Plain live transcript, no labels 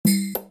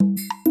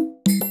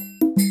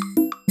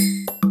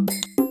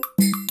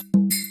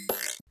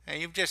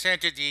You've just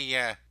entered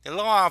the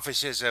law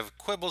offices of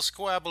Quibble,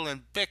 Squabble,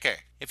 and Bicker.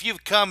 If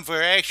you've come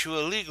for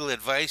actual legal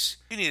advice,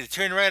 you need to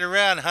turn right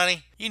around,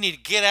 honey. You need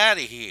to get out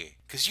of here,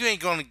 'cause you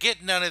ain't gonna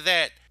get none of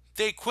that.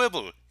 They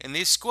quibble, and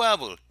they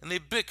squabble, and they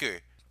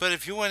bicker. But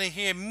if you want to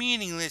hear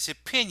meaningless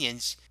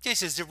opinions,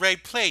 this is the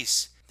right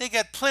place. They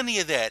got plenty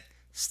of that.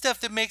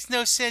 Stuff that makes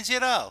no sense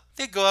at all.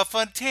 They go off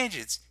on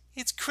tangents.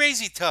 It's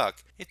crazy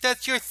talk. If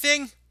that's your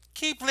thing,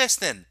 keep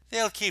listening.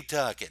 They'll keep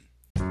talking.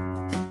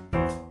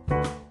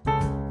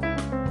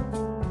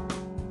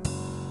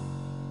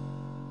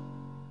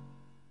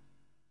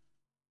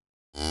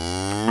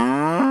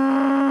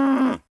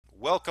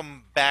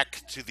 Welcome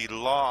back to the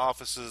law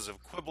offices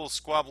of Quibble,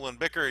 Squabble, and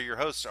Bicker. Your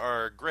hosts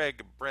are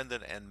Greg,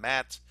 Brendan, and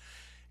Matt,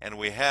 and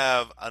we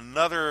have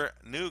another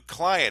new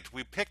client.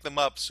 We pick them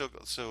up so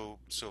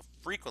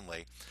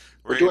frequently.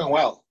 We're doing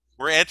well.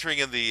 We're entering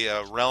in the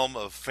realm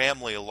of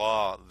family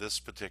law this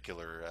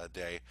particular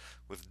day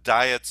with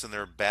diets and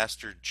their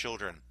bastard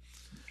children.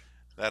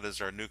 That is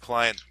our new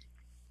client,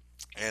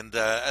 and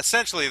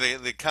essentially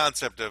the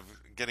concept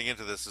of getting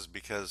into this is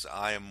because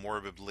I am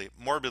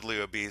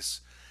morbidly obese.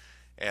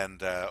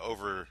 And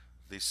over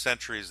the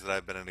centuries that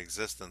I've been in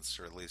existence,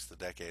 or at least the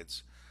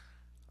decades,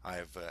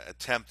 I've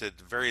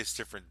attempted various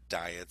different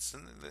diets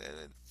and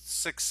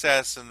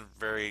success in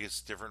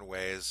various different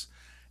ways.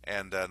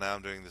 And now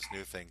I'm doing this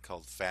new thing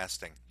called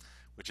fasting,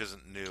 which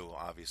isn't new,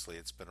 obviously.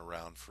 It's been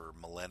around for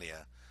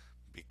millennia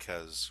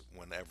because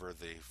whenever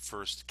the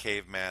first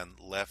caveman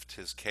left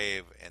his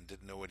cave and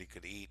didn't know what he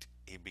could eat,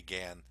 he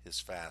began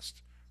his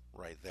fast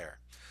right there.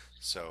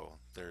 So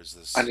there's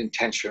this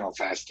unintentional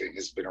fasting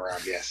has been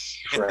around, yes,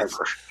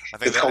 forever.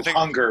 It's called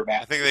hunger,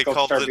 Matt. I think they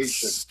called it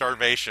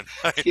starvation.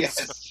 Right?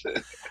 Yes.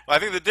 I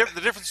think the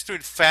difference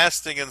between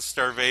fasting and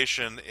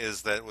starvation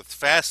is that with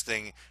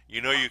fasting,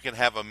 you know you can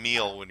have a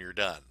meal when you're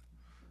done.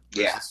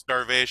 Yeah. With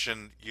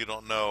starvation, you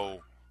don't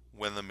know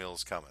when the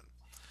meal's coming.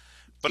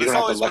 But you it's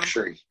don't always have the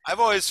luxury.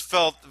 I've always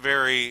felt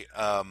very.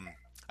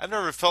 I've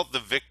never felt the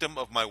victim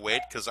of my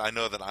weight because I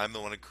know that I'm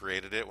the one who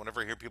created it.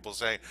 Whenever I hear people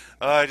say,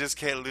 "Oh, I just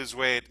can't lose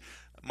weight,"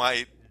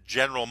 my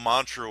general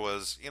mantra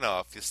was,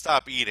 if you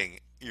stop eating,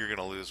 you're going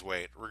to lose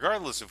weight,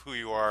 regardless of who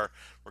you are,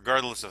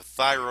 regardless of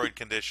thyroid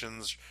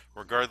conditions,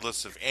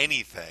 regardless of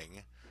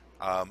anything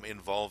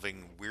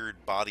involving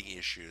weird body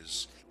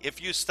issues. If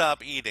you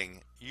stop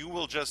eating, you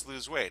will just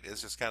lose weight.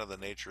 It's just kind of the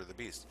nature of the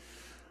beast.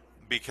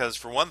 Because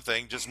for one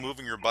thing, just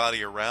moving your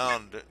body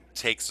around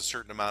takes a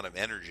certain amount of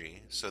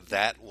energy, so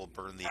that will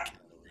burn the calories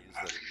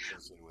that are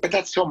associated with But it.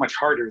 that's so much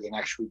harder than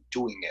actually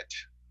doing it,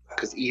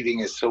 because eating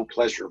is so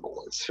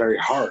pleasurable. It's very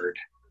hard.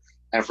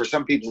 And for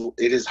some people,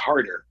 it is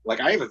harder. Like,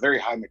 I have a very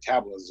high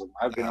metabolism.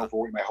 I've been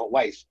overweight my whole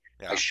life.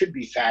 Yeah. I should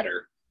be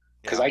fatter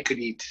because I could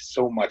eat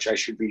so much. I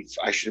should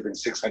have been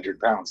 600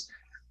 pounds.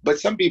 But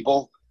some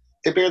people,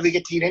 they barely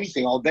get to eat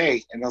anything all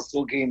day, and they'll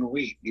still gain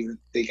weight. Even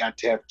they got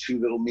to have 2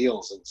 little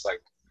meals, and it's like,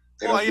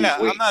 well, yeah,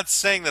 I'm not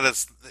saying that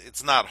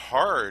it's not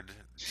hard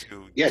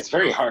to. Yeah, it's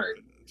very hard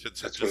to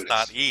just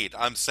not eat.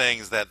 I'm saying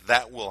is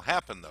that will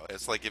happen though.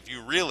 It's like if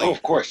you really,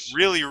 of course,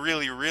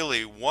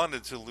 really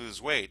wanted to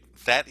lose weight,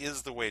 that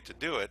is the way to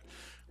do it.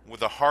 Well,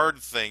 the hard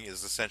thing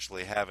is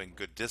essentially having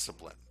good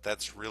discipline.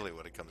 That's really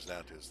what it comes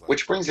down to. Is like,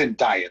 which brings in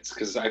diets,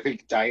 because I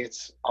think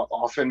diets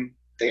often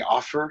they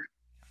offer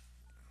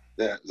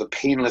the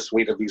painless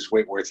way to lose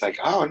weight, where it's like,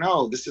 oh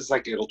no, this is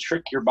like, it'll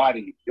trick your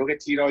body. You'll get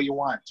to eat all you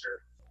want,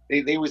 or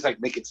they always like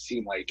make it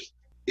seem like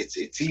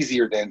it's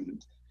easier than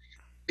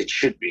it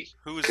should be,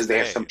 because they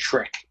have some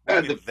trick.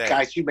 The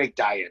guys who make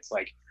diets,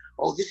 like,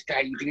 oh, this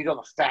diet you can eat all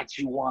the fats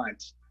you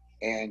want,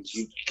 and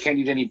you can't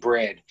eat any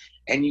bread,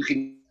 and you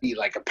can eat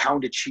like a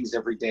pound of cheese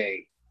every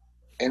day.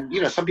 And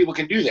some people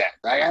can do that.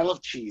 I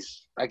love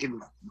cheese. I can,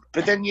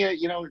 but then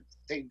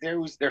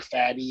they're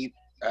fatty.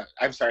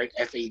 I'm sorry,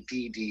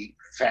 FADD,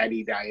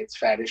 fatty diets,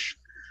 fattish,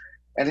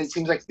 and it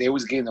seems like they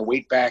always gain the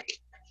weight back.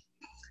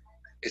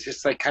 It's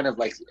just like kind of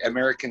like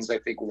Americans, I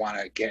think, want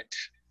to get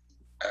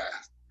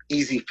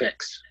easy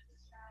fix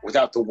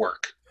without the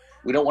work.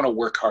 We don't want to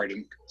work hard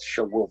and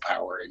show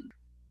willpower and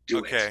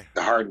do it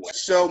the hard way.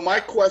 So my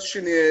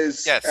question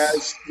is,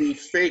 as the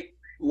fake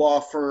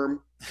law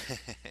firm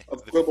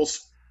of Quibble,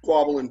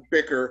 Squabble, and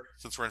Bicker,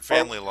 since we're in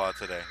family law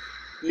today,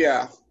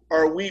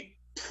 are we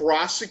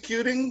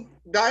prosecuting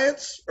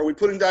diets? Are we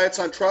putting diets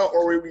on trial,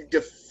 or are we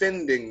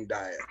defending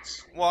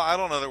diets? Well, I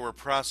don't know that we're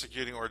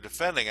prosecuting or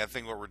defending. I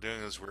think what we're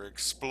doing is we're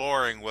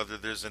exploring whether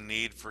there's a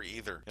need for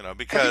either.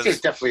 Because I think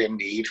there's definitely a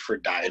need for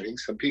dieting.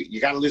 Some people,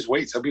 you got to lose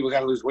weight. Some people got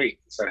to lose weight.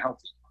 It's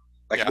unhealthy.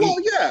 Like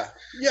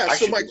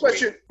So my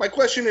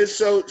question is,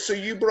 so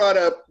you brought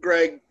up,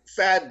 Greg,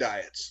 fad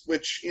diets,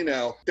 which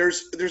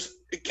there's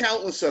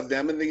countless of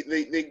them, and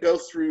they go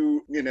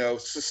through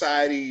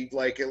society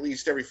like at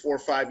least every 4 or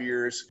 5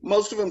 years.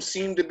 Most of them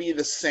seem to be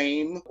the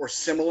same or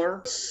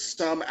similar.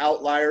 Some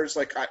outliers,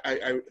 like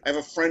I have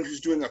a friend who's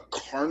doing a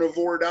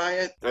carnivore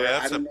diet.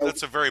 Yeah,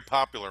 that's a very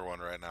popular one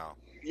right now.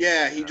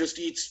 Yeah, he just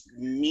eats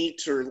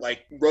meat or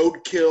like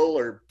roadkill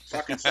or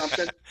fucking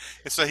something.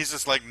 So he's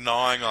just like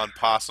gnawing on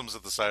possums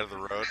at the side of the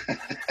road.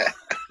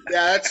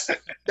 Yeah,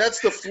 that's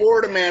the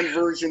Florida man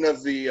version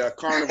of the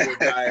carnivore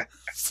diet.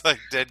 It's like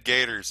dead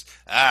gators.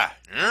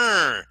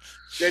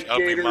 Dead Shall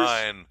be gators,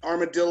 mine.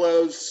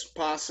 armadillos,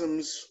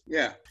 possums.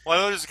 Yeah. Well,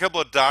 I know there's a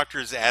couple of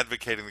doctors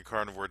advocating the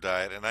carnivore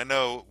diet, and I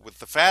know with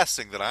the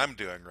fasting that I'm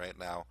doing right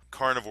now,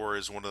 carnivore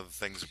is one of the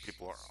things that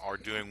people are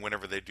doing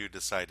whenever they do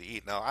decide to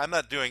eat. Now, I'm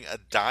not doing a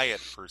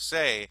diet per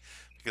se,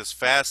 because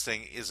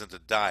fasting isn't a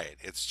diet.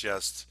 It's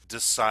just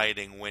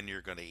deciding when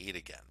you're going to eat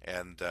again.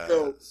 And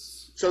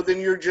So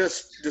then you're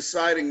just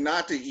deciding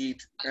not to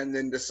eat and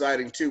then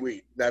deciding to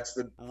eat. That's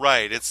the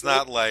right. It's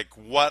not like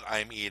what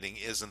I'm eating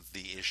isn't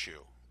the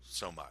issue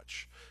so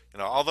much.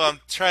 Although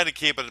I'm trying to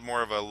keep it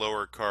more of a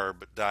lower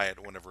carb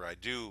diet whenever I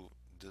do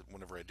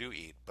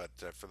eat, but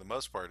for the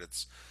most part,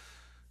 it's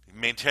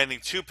maintaining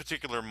two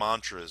particular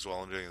mantras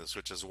while I'm doing this,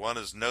 which is one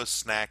is no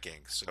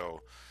snacking.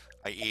 So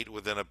I eat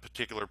within a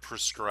particular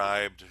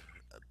prescribed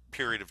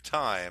period of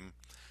time,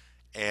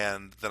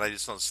 and then I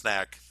just don't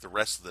snack the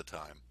rest of the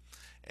time.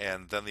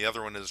 And then the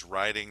other one is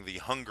riding the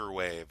hunger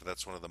wave.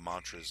 That's one of the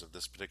mantras of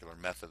this particular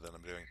method that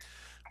I'm doing,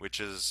 which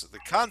is the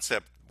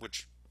concept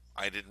which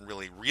I didn't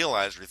really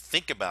realize or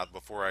think about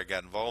before I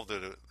got involved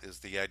in it, is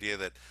the idea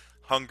that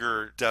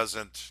hunger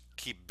doesn't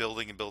keep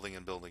building and building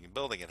and building and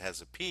building. It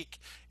has a peak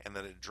and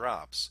then it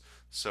drops.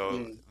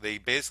 So they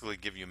basically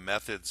give you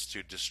methods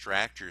to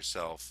distract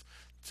yourself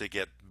to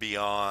get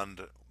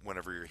beyond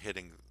whenever you're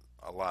hitting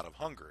a lot of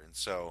hunger. And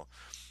so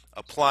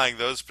applying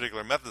those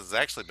particular methods has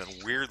actually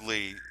been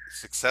weirdly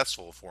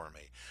successful for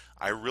me.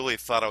 I really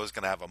thought I was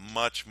going to have a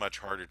much, much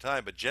harder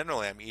time, but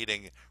generally I'm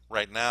eating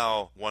right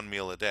now one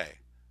meal a day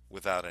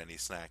without any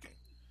snacking,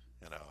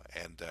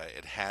 and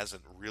it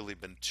hasn't really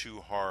been too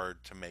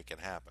hard to make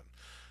it happen.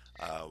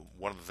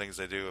 One of the things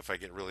I do if I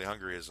get really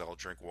hungry is I'll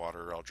drink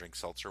water. I'll drink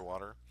seltzer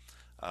water.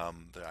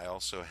 I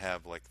also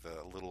have like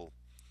the little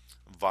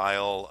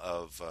vial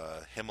of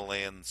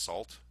Himalayan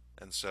salt.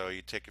 And so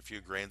you take a few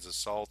grains of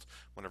salt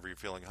whenever you're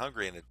feeling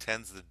hungry, and it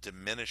tends to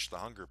diminish the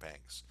hunger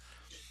pangs.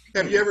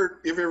 Have you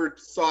ever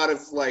thought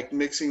of like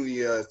mixing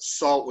the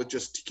salt with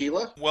just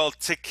tequila? Well,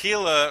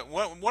 tequila.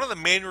 One of the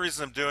main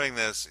reasons I'm doing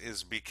this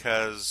is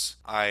because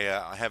I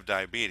have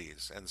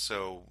diabetes, and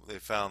so they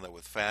found that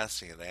with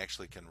fasting, it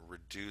actually can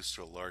reduce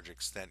to a large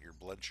extent your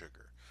blood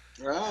sugar.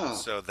 Oh.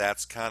 So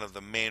that's kind of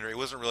the main. It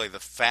wasn't really the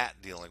fat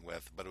dealing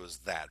with, but it was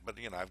that. But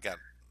I've got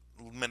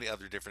many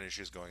other different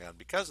issues going on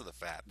because of the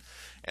fat,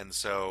 and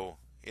so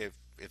if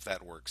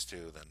that works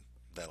too, then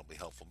that'll be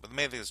helpful. But the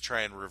main thing is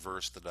try and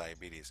reverse the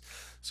diabetes.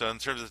 So in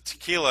terms of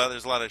tequila,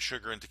 there's a lot of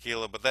sugar in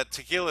tequila, but that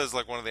tequila is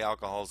like one of the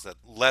alcohols that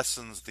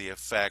lessens the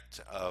effect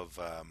of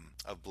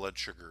blood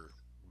sugar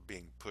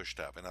being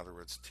pushed up. In other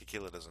words,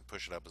 tequila doesn't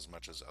push it up as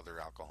much as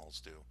other alcohols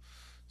do.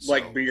 So,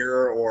 like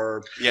beer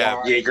or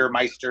yeah,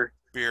 Jägermeister.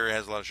 Beer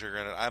has a lot of sugar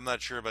in it. I'm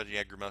not sure about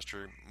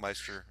Jägermeister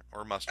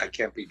or mustard. That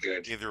can't be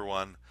good. Either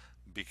one,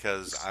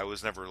 because I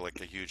was never like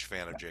a huge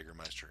fan of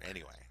Jägermeister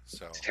anyway.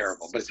 So it's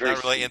terrible, but it's very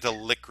not really sweet. into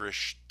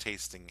licorice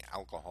tasting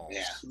alcohols.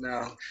 Yeah.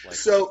 No. Like,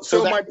 So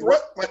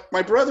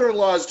my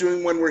brother-in-law is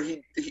doing one where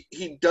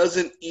he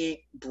doesn't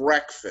eat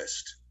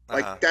breakfast.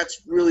 Like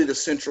that's really the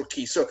central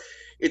key. So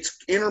it's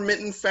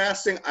intermittent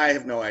fasting. I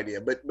have no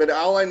idea, but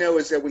all I know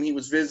is that when he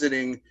was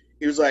visiting,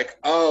 he was like,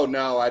 "Oh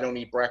no, I don't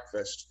eat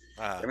breakfast."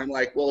 And I'm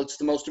like, "Well, it's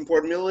the most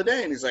important meal of the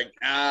day." And he's like,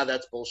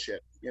 that's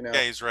bullshit. Yeah,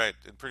 he's right.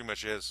 It pretty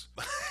much is.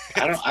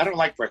 I don't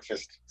like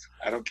breakfast.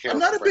 I don't care. I'm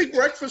not a big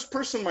breakfast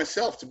person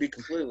myself, to be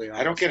completely honest.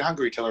 I don't get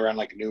hungry till around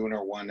like noon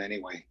or 1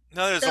 anyway.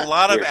 No, there's a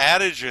lot of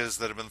adages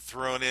that have been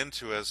thrown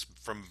into us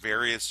from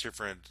various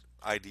different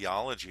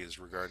ideologies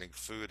regarding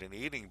food and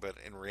eating, but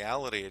in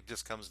reality, it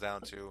just comes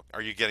down to,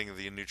 are you getting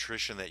the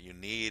nutrition that you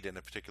need in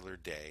a particular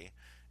day?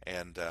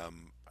 And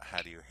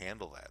how do you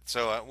handle that?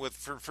 So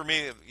for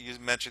me, you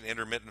mentioned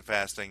intermittent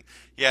fasting.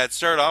 Yeah, it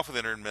started off with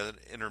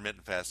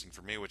intermittent fasting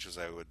for me, which is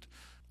I would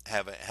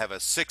have a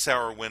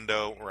 6-hour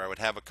window where I would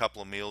have a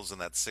couple of meals in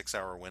that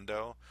 6-hour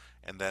window,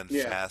 and then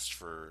fast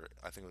for,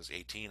 I think it was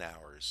 18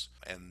 hours.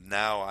 And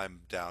now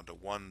I'm down to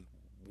one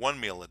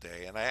meal a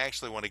day, and I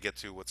actually want to get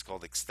to what's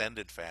called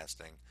extended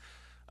fasting,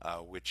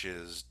 which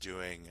is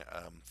doing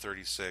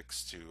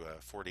 36 to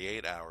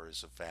 48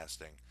 hours of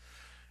fasting.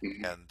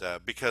 And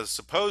because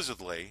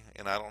supposedly,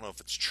 and I don't know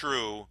if it's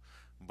true,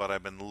 but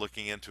I've been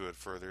looking into it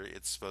further,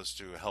 it's supposed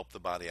to help the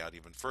body out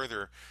even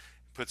further.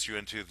 It puts you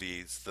into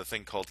the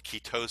thing called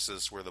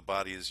ketosis, where the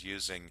body is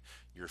using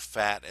your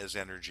fat as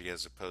energy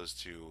as opposed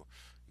to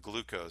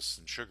glucose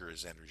and sugar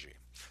as energy.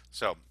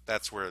 So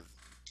that's where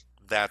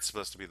that's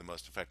supposed to be the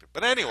most effective.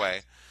 But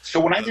anyway. So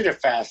when I did a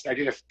fast, I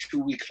did a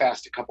 2-week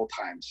fast a couple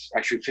times,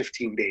 actually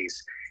 15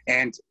 days,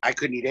 and I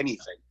couldn't eat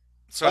anything.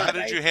 So how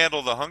did you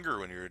handle the hunger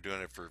when you were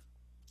doing it for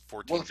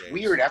 14 well, it's days?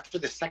 weird. After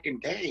the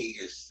second day,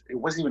 it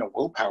wasn't even a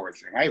willpower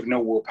thing. I have no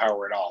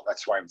willpower at all.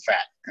 That's why I'm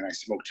fat and I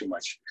smoke too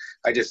much.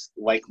 I just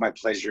like my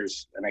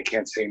pleasures and I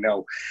can't say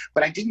no.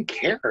 But I didn't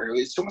care.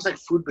 It's almost like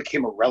food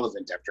became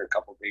irrelevant after a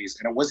couple of days,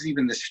 and it wasn't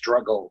even the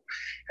struggle.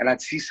 And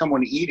I'd see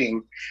someone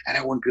eating, and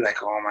I wouldn't be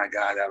like, "Oh my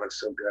God, that looks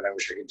so good. I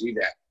wish I could do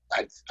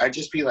that." I'd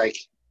just be like,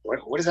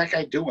 "What is that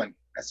guy doing?"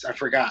 I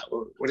forgot.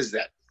 What is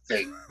that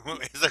thing?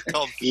 Is that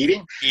called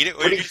Eating? eat it?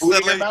 Putting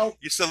food in your mouth?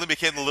 You suddenly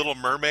became the Little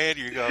Mermaid.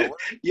 You go,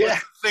 Yeah.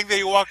 what's the thing that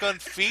you walk on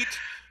feet?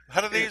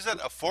 How do they use that?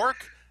 A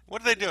fork?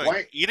 What are they doing?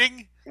 Why?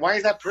 Eating? Why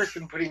is that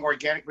person putting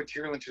organic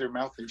material into their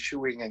mouth and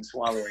chewing and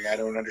swallowing? I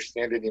don't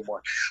understand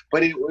anymore.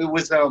 But it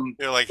was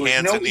They're like it was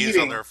hands no and knees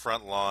eating. on their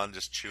front lawn,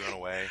 just chewing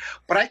away.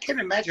 But I can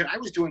imagine I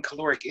was doing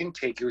caloric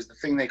intake. It was the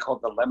thing they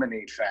called the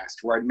lemonade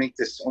fast, where I'd make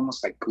this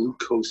almost like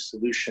glucose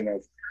solution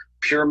of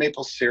pure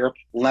maple syrup,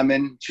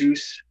 lemon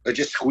juice, or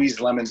just squeeze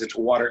lemons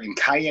into water, and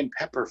cayenne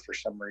pepper for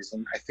some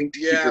reason. I think to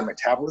keep your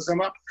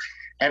metabolism up.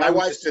 And I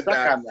was stuck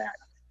on that.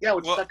 Yeah, I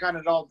was stuck on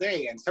it all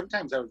day, and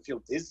sometimes I would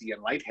feel dizzy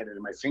and lightheaded,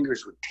 and my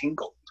fingers would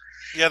tingle.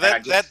 Yeah,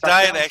 that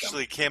diet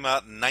actually came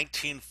out in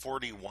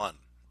 1941.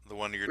 The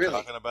one you're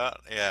talking about.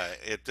 Yeah,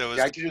 it was.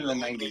 Yeah, I did it in the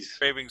 90s.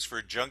 Cravings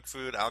for junk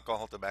food,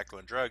 alcohol, tobacco,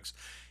 and drugs,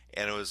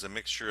 and it was a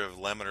mixture of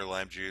lemon or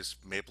lime juice,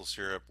 maple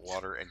syrup,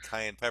 water, and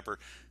cayenne pepper.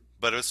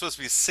 But it was supposed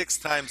to be 6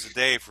 times a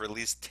day for at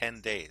least 10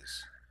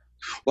 days.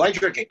 Well, I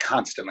drank it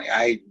constantly.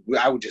 I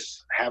would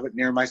just have it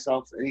near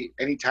myself.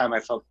 Anytime I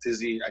felt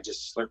dizzy, I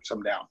just slurped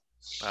some down.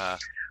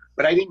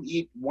 But I didn't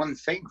eat one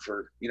thing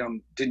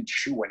didn't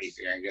chew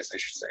anything, I guess I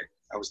should say.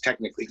 I was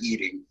technically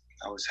eating.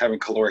 I was having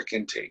caloric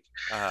intake.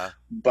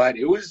 But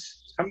it was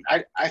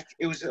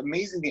it was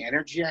amazing the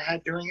energy I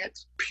had during it.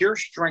 Pure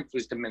strength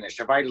was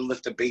diminished. If I had to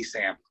lift a bass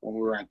amp when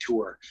we were on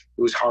tour,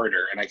 it was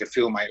harder, and I could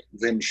feel my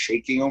limbs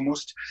shaking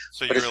almost.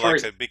 So you were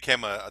like, it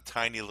became a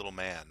tiny little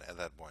man at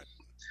that point.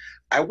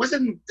 I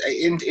wasn't,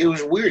 it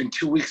was weird. In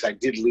 2 weeks, I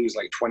did lose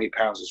like 20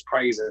 pounds. It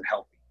probably isn't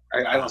healthy.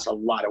 I lost a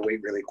lot of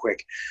weight really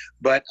quick,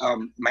 but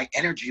my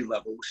energy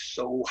level was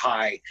so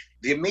high.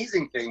 The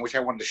amazing thing, which I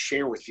wanted to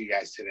share with you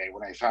guys today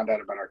when I found out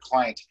about our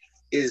client,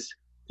 is,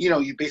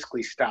 you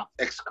basically stop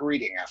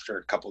excreting after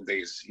a couple of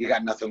days. You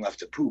got nothing left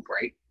to poop,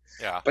 right?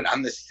 Yeah. But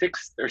on the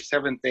 6th or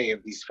 7th day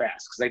of these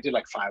fasts, because I did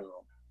like 5 of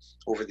them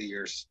over the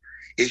years,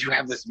 is you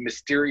have this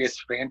mysterious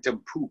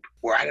phantom poop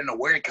where I don't know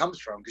where it comes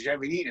from because you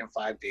haven't eaten in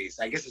 5 days.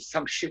 I guess it's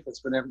some shit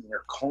that's been in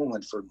your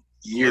colon for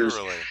years.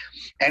 Literally.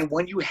 And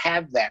when you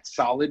have that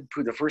solid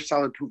poop, the first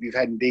solid poop you've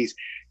had in days,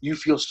 you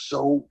feel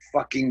so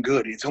fucking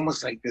good. It's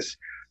almost like this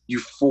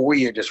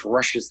euphoria just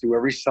rushes through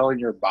every cell in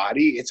your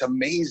body. It's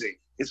amazing.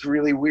 It's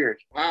really weird.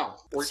 Wow.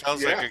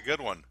 Sounds like a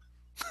good one.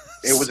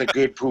 It was a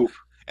good poop.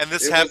 And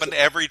this happened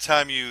every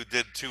time you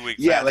did 2 weeks.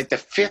 Yeah, like the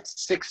 5th,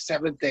 6th,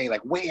 7th day,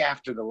 like way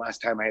after the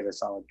last time I had a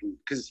solid poop.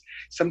 Because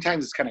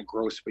sometimes it's kind of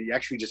gross, but you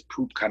actually just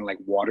poop kind of like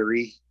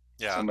watery.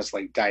 Yeah. It's almost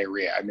like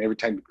diarrhea. I mean, every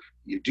time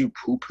you do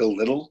poop a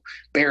little,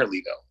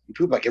 barely though. You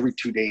poop like every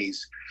 2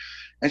 days.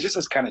 And it's just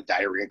this kind of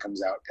diarrhea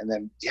comes out. And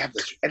then you have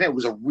this, and it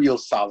was a real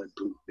solid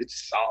poop.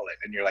 It's solid.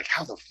 And you're like,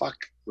 how the fuck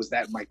was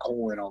that in my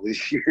colon all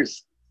these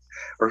years?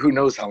 Or who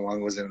knows how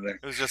long it was in there.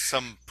 It was just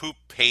some poop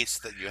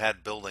paste that you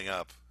had building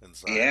up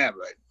inside. Yeah,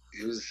 but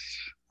it was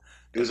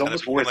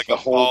almost worth like the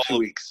whole 2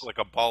 weeks. Like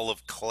a ball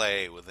of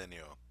clay within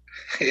you.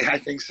 Yeah, I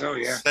think so,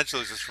 yeah.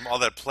 Essentially, just from all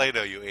that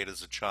Play-Doh you ate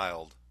as a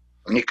child.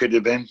 It could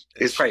have been.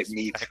 It's probably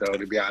meat, though,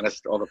 to be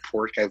honest. All the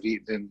pork I've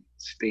eaten and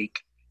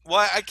steak.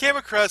 Well, I came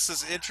across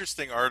this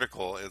interesting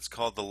article. It's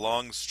called The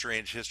Long,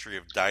 Strange History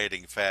of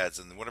Dieting Fads.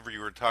 And whenever you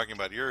were talking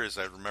about yours,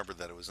 I remembered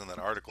that it was in that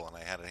article, and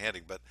I had it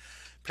handy. But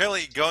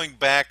apparently going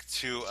back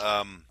to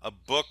a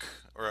book,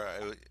 or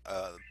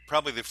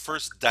probably the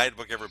first diet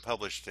book ever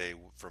published,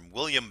 from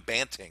William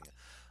Banting,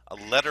 A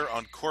Letter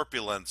on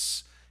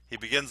Corpulence. He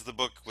begins the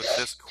book with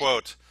this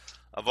quote: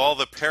 "Of all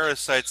the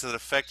parasites that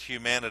affect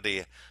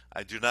humanity,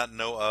 I do not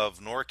know of,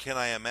 nor can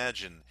I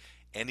imagine,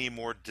 any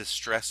more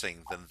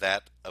distressing than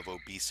that of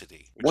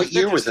obesity." What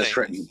year was this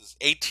written? This is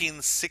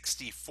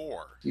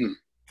 1864.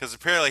 Because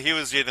apparently he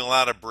was eating a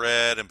lot of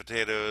bread and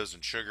potatoes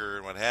and sugar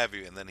and what have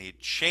you, and then he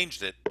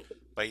changed it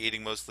by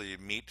eating mostly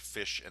meat,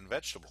 fish, and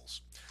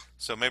vegetables.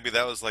 So maybe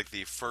that was like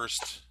the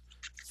first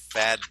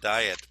fad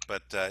diet.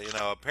 But,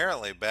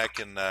 apparently back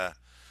in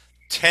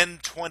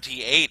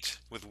 1028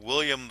 with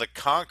William the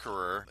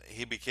Conqueror,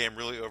 he became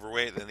really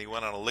overweight, and he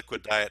went on a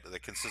liquid diet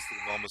that consisted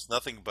of almost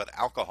nothing but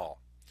alcohol.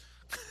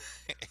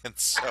 And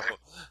so,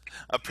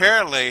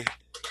 apparently,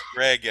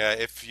 Greg,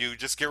 if you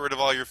just get rid of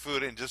all your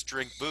food and just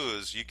drink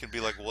booze, you can be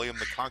like William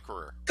the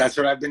Conqueror. That's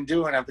what I've been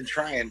doing. I've been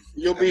trying.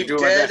 You'll be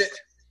dead.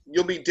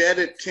 You'll be dead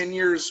at 10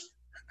 years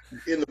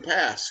in the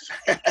past.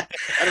 I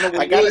don't know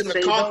when William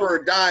the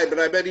Conqueror died, but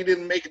I bet he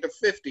didn't make it to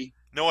 50.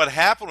 No, what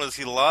happened was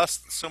he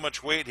lost so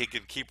much weight he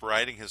could keep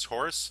riding his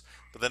horse,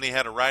 but then he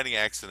had a riding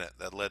accident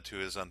that led to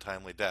his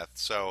untimely death.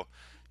 So,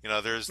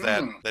 there's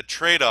that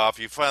trade-off.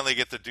 You finally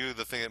get to do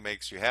the thing that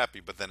makes you happy,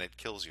 but then it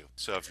kills you.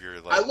 So if you're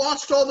like, I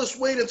lost all this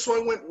weight, and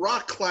so I went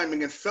rock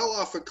climbing and fell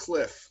off a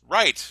cliff.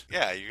 Right.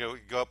 Yeah, you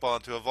go up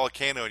onto a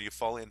volcano and you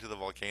fall into the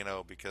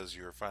volcano because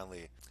you're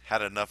finally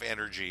had enough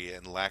energy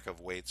and lack of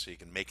weight so you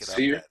can make it up.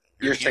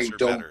 You're saying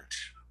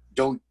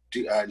don't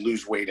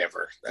lose weight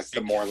ever. That's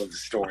the moral of the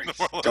story.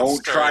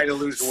 Don't try to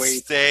lose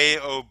weight. Stay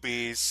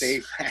obese.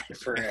 Stay fat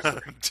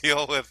forever.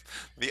 Deal with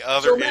the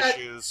other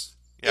issues.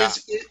 Yeah.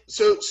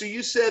 So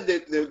you said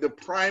that the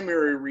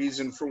primary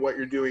reason for what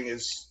you're doing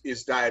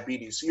is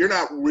diabetes. So you're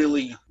not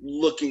really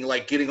looking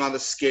like getting on the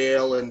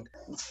scale and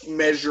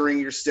measuring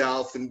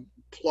yourself and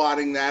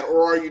plotting that,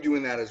 or are you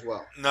doing that as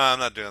well? No, I'm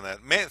not doing that.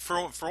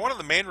 For one of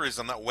the main reasons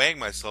I'm not weighing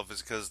myself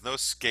is because no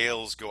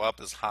scales go up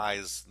as high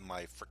as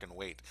my freaking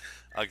weight,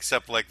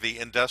 except like the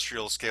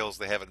industrial scales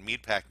they have at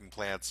meatpacking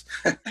plants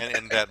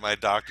and at my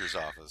doctor's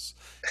office.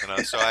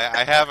 So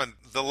I haven't.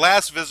 The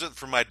last visit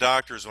from my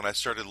doctor's when I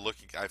started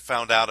looking, I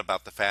found out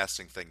about the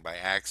fasting thing by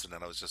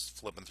accident. I was just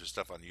flipping through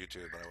stuff on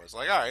YouTube, and I was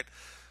like, all right,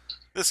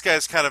 this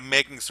guy's kind of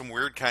making some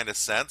weird kind of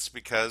sense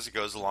because it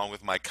goes along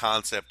with my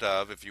concept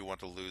of if you want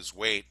to lose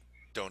weight,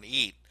 don't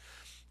eat.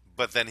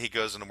 But then he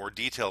goes into more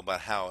detail about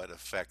how it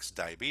affects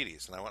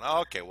diabetes. And I went, oh,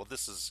 okay, well,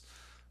 this is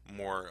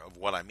more of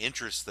what I'm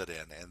interested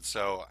in.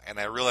 And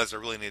I realized I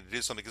really need to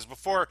do something because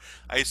before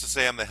I used to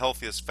say I'm the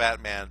healthiest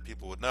fat man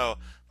people would know,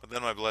 but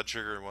then my blood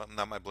sugar,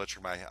 not my blood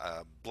sugar, my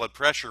blood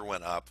pressure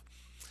went up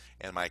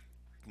and my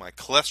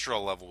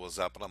cholesterol level was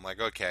up. And I'm like,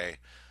 okay,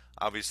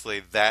 obviously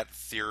that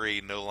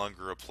theory no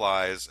longer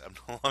applies. I'm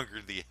no longer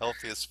the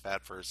healthiest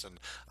fat person.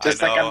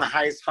 Just I like know. I'm the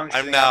highest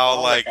functioning I'm now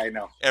alcoholic, like I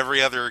know.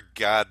 every other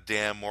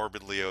goddamn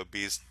morbidly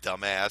obese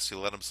dumbass who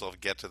let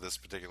himself get to this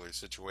particular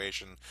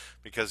situation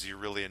because he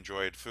really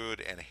enjoyed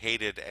food and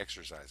hated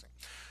exercising.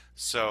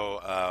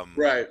 So,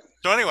 Right.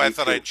 so anyway, I Me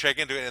thought too. I'd check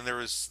into it, and there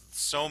was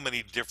so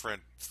many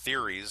different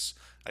theories.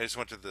 I just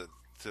went to the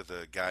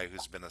guy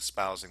who's been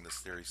espousing this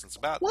theory since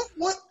about What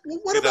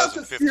about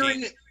the 2015.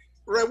 theory?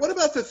 Right. What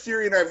about the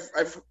theory? And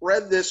I've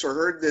read this or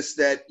heard this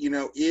that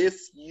if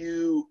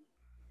you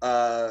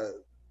uh,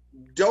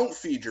 don't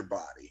feed your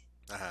body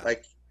Uh-huh.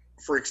 like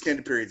for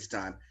extended periods of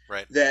time,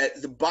 Right.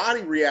 that the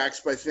body reacts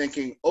by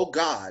thinking, "Oh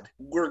God,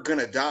 we're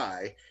gonna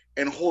die,"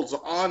 and holds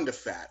on to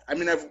fat. I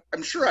mean,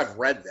 I'm sure I've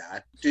read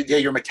that. Yeah,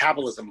 your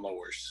metabolism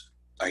lowers.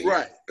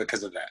 Right.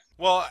 Because of that.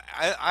 Well,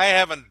 I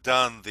haven't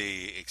done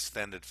the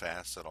extended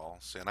fast at all,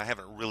 and I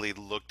haven't really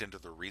looked into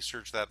the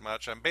research that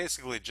much. I'm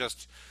basically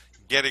just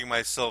getting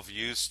myself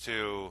used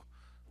to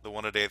the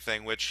one a day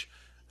thing, which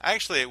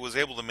actually it was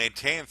able to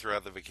maintain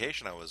throughout the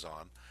vacation I was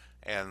on.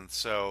 And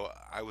so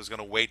I was going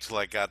to wait till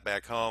I got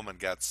back home and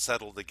got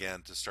settled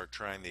again to start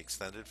trying the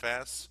extended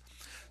fasts.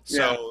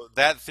 Yeah. So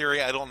that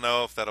theory, I don't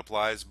know if that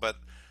applies, but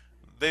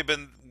they've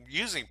been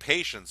using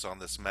patients on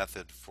this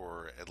method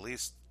for at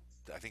least,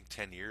 I think,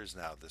 10 years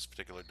now. This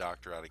particular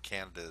doctor out of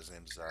Canada, his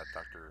name's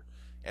Dr.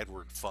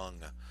 Edward Fung.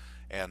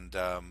 And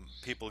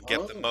people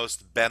get the Oh.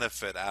 most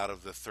benefit out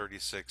of the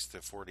 36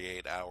 to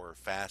 48 hour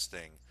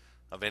fasting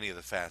of any of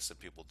the fasts that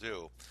people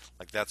do.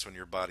 Like that's when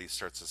your body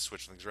starts to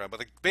switch things around.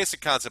 But the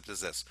basic concept is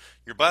this: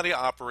 your body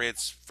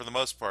operates for the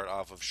most part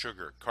off of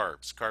sugar,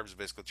 carbs. Carbs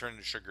basically turn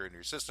into sugar in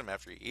your system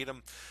after you eat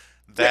them.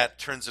 Yeah. That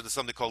turns into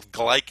something called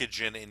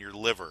glycogen in your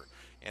liver.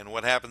 And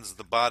what happens is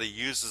the body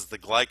uses the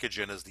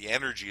glycogen as the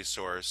energy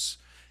source.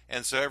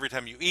 And so every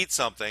time you eat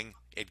something,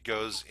 it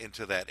goes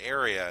into that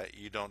area.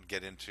 You don't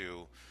get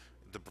into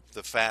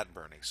the fat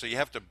burning. So you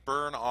have to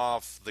burn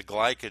off the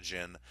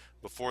glycogen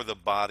before the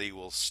body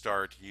will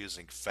start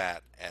using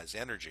fat as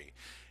energy.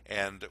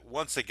 And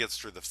once it gets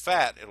through the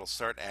fat, it'll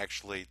start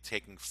actually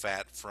taking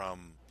fat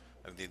from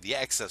the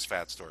excess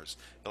fat stores.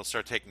 It'll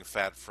start taking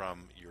fat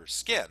from your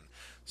skin.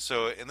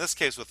 So in this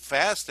case with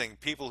fasting,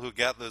 people who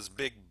got those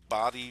big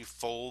body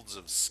folds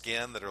of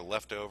skin that are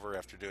left over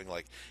after doing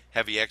like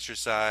heavy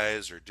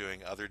exercise or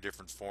doing other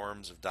different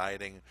forms of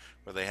dieting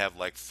where they have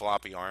like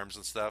floppy arms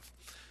and stuff,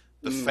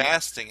 the Mm.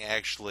 fasting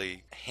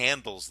actually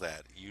handles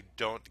that. You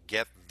don't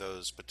get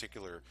those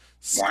particular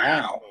skin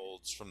Wow.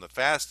 folds from the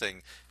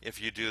fasting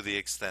if you do the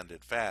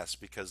extended fast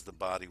because the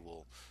body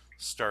will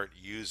start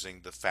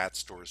using the fat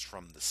stores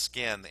from the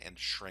skin and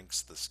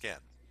shrinks the skin.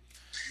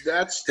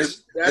 That's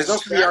There's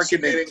also the fascinating.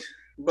 argument.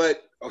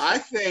 But Okay. I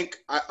think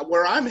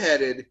where I'm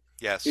headed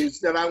Yes. is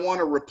that I want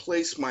to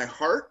replace my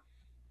heart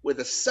with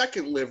a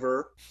second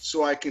liver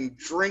so I can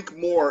drink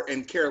more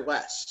and care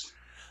less.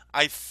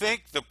 I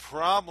think the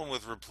problem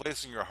with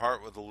replacing your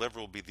heart with a liver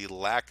will be the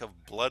lack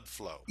of blood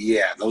flow.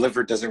 Yeah, the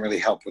liver doesn't really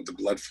help with the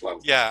blood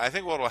flow. Yeah, I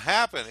think what will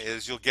happen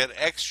is you'll get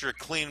extra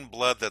clean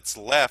blood that's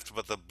left,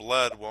 but the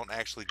blood won't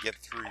actually get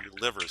through your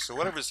liver. So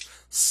whatever's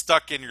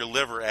stuck in your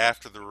liver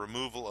after the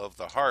removal of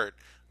the heart,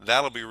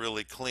 that'll be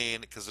really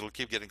clean because it'll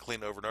keep getting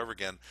clean over and over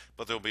again,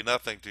 but there'll be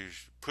nothing to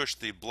push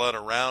the blood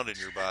around in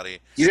your body.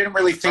 You didn't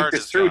really think Heart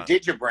this is through, gone.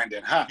 did you,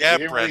 Brendan? Huh? Yeah, You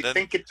didn't Brendan. really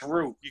think it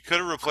through. You could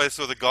have replaced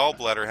it with a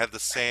gallbladder, had the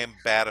same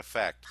bad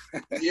effect.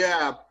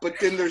 Yeah, but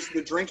then there's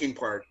the drinking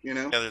part,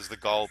 Yeah, there's the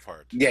gall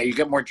part. Yeah, you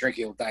get more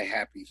drinking, you'll die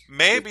happy.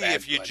 Maybe With bad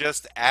if you blood.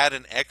 just add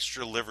an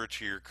extra liver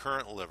to your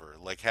current liver,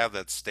 like have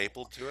that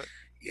stapled to it.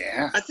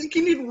 Yeah. I think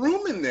you need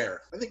room in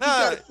there. I think you No,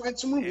 got to find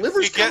some room. if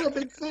Liver's you get- kind of a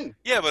big thing.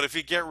 Yeah, but if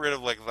you get rid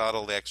of like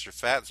all the extra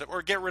fat, and stuff,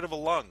 or get rid of a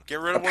lung, get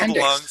rid of one of the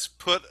Appendix. lungs,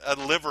 put a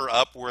liver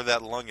up where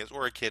that lung is,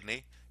 or a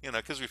kidney.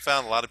 Because we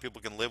found a lot of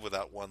people can live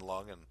without one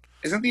lung, and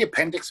Isn't the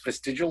appendix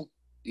vestigial?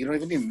 You don't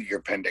even need your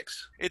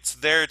appendix. it's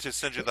there to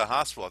send you to the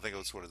hospital. I think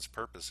that's what its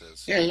purpose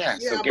is. Yeah, yeah.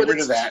 Yeah, So but get rid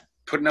it's- of that.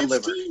 Put in a It's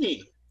liver.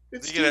 teeny.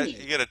 It's You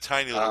teeny. get a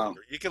tiny little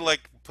liver. You can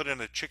like put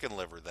in a chicken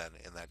liver then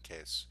in that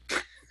case. As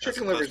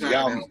Chicken opposed liver's to not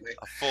gonna help me.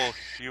 a full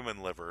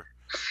human liver.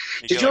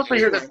 You Did get you like also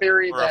hear the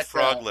theory or a that?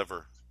 frog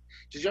liver.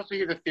 Did you also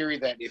hear the theory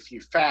that if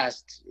you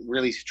fast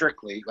really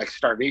strictly, like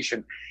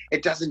starvation,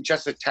 it doesn't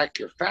just attack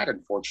your fat?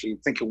 Unfortunately,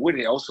 you'd think it would.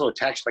 It also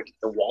attacks like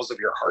the walls of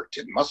your heart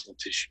and muscle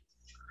tissue.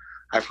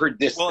 I've heard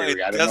this Well,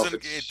 theory. I don't know if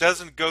it it's.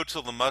 doesn't go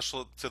to the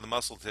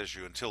muscle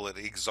tissue until it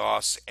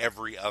exhausts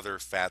every other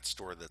fat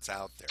store that's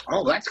out there.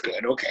 Oh, that's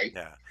good. Okay.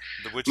 Yeah,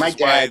 which My is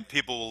why dad.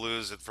 people will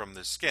lose it from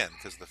the skin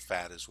because the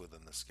fat is within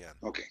the skin.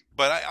 Okay.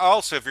 But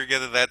also, if you're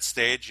getting to that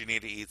stage, you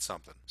need to eat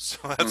something. So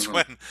that's Mhm.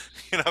 when,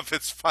 if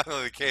it's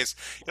finally the case,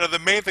 the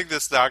main thing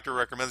this doctor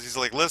recommends, he's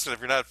like, listen, if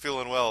you're not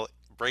feeling well,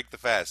 break the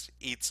fast,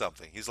 eat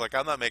something. He's like,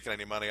 I'm not making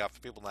any money off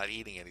the people not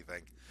eating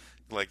anything.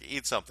 Like,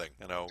 eat something,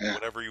 Yeah.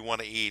 whatever you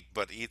want to eat,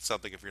 but eat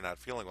something if you're not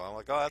feeling well. I'm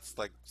like, oh, that's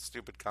like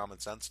stupid common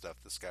sense stuff.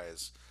 This guy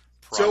is.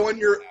 So in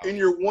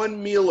your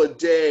one meal a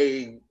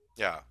day,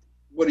 Yeah.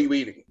 what are you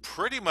eating?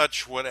 Pretty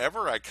much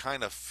whatever I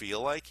kind of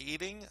feel like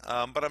eating,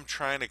 but I'm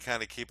trying to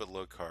kind of keep it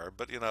low carb.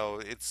 But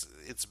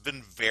it's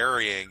been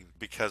varying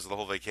because of the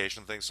whole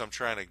vacation thing, so I'm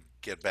trying to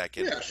get back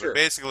into it. Sure. But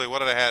basically,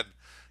 what I had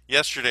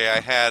yesterday,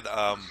 I had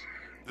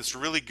this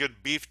really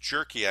good beef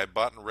jerky I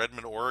bought in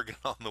Redmond, Oregon,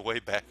 on the way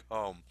back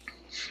home,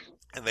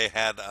 and they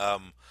had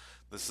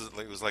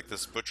it was like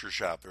this butcher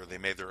shop where they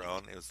made their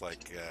own. It was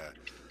like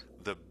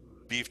the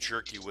beef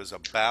jerky was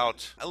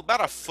about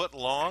a foot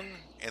long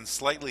and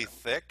slightly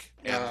thick,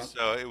 and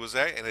so it was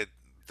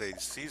they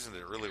seasoned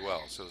it really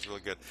well, so it was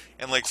really good.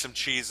 And like some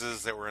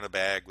cheeses that were in a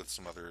bag with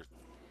some other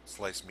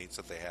sliced meats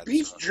that they had.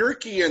 Beef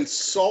jerky and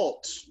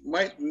salt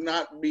might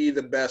not be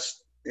the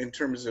best in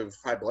terms of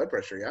high blood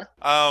pressure, yeah?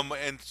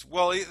 And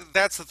well,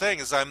 that's the thing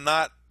is I'm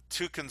not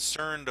too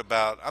concerned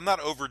about. I'm not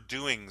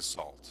overdoing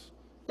salt.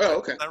 Oh,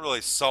 okay. It's not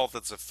really salt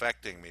that's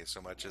affecting me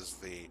so much as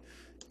the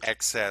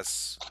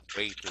excess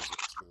weight is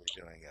what's really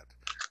doing it,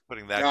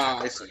 putting that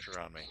kind of pressure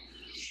on me.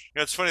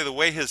 It's funny the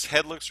way his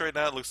head looks right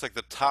now. It looks like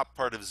the top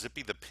part of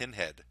Zippy the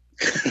Pinhead.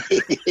 I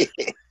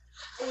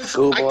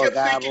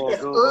kept thinking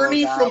of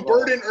Ernie from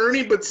Bert and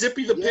Ernie, but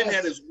Zippy the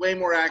Pinhead is way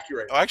more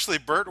accurate. Oh, actually,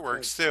 Bert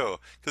works too,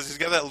 because he's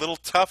got that little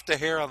tuft of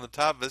hair on the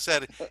top of his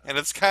head, and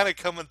it's kind of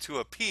coming to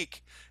a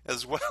peak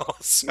as well.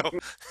 So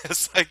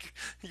it's like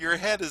your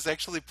head is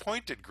actually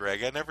pointed,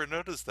 Greg. I never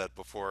noticed that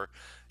before.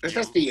 It's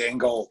just the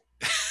angle.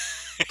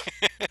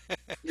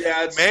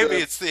 Yeah, maybe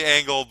it's the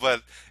angle,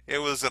 but it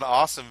was an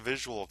awesome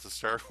visual to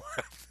start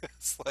with.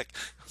 It's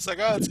like,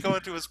 oh, it's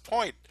going to his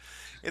point.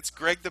 It's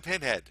Greg the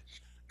Pinhead.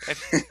 And,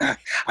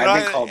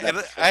 I've been called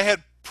that. I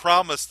had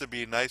promised to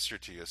be nicer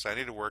to you, so I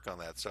need to work on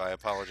that. So I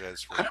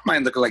apologize for. I don't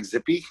mind looking like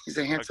Zippy. He's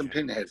a handsome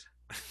pinhead.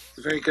 He's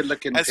a very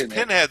good-looking As pinhead.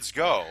 pinheads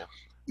go,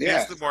 yeah,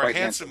 he's the more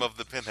handsome of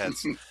the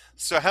pinheads.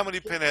 So how many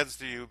pinheads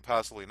do you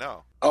possibly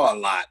know? Oh, a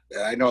lot.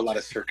 I know a lot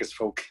of circus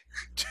folk.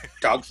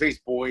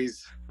 Dog-faced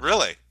boys.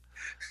 Really?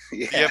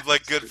 Yeah. You have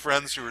like good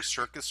friends who are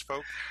circus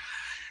folk?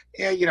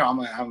 Yeah,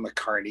 I'm a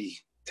carny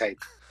type.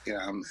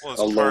 I'm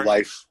a low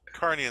life.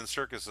 Carny and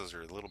circuses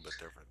are a little bit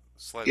different.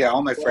 Slightly. Yeah,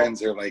 all my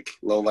friends are like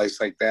low lives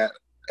like that.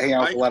 I hang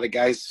out with a lot of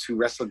guys who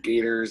wrestle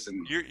gators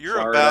and.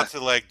 You're about to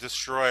like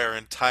destroy our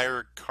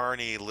entire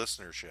carny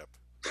listenership.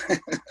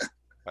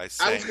 I was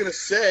going to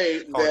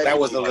say that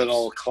was a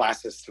little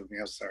classist of me.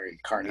 I'm sorry,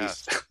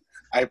 carnies. Yeah.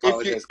 I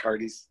apologize,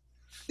 carnies.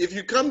 If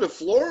you come to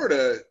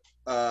Florida,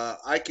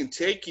 I can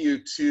take you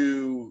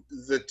to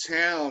the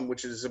town,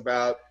 which is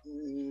about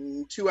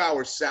 2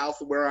 hours south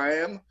of where I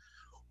am,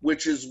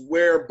 which is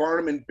where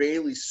Barnum and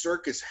Bailey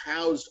Circus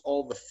housed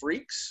all the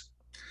freaks.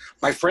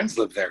 My friends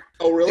live there.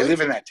 Oh, really? They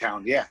live in that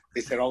town, yeah. They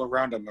said all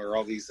around them are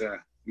all these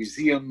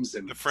museums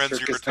and the friends you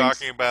were things.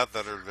 talking about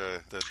that are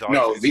the dog.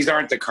 No, these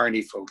aren't the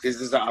carny folk. This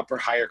is the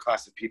higher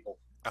class of people.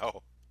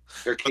 Oh.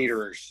 They're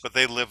caterers. But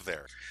they live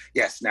there.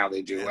 Yes, now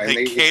they do. And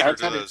they cater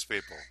to those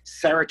people.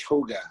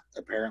 Saratoga,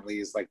 apparently,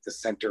 is like the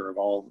center of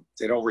all.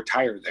 They don't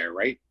retire there,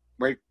 right?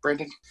 Right,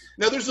 Brendan?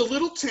 Now, there's a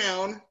little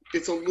town.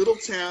 It's a little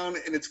town,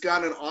 and it's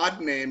got an odd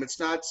name. It's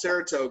not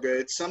Saratoga.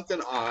 It's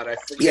something odd. I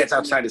forget. Yeah, it's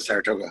outside of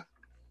Saratoga.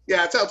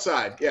 Yeah, it's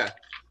outside, yeah.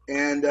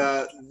 And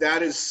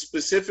that is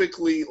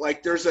specifically,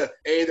 like, there was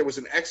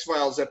an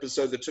X-Files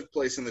episode that took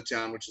place in the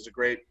town, which is a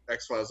great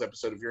X-Files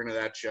episode if you're into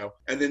that show.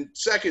 And then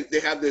second,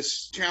 they have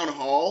this town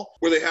hall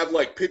where they have,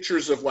 like,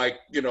 pictures of, like,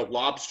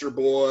 Lobster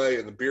Boy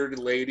and the Bearded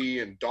Lady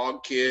and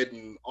Dog Kid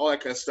and all that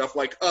kind of stuff,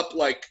 like, up,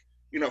 like,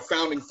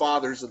 founding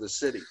fathers of the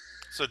city.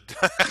 So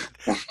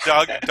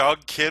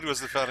Dog Kid was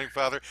the founding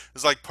father? It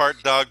was like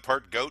part dog,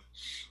 part goat?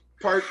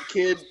 Part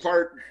kid,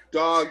 part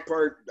dog,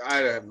 I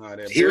have no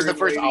idea. He was the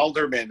first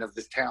alderman of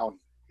this town.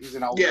 He was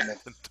an alderman.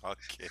 Yeah. Dog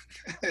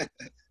Kid.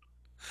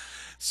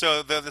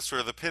 So that's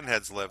where the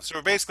pinheads live.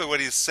 So basically what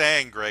he's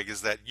saying, Greg,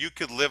 is that you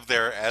could live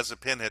there as a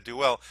pinhead, do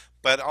well,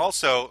 but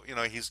also,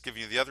 he's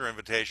giving you the other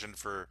invitation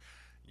for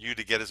you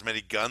to get as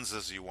many guns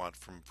as you want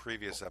from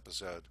previous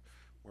episode.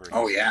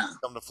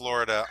 Come to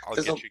Florida, I'll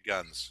get you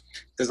guns.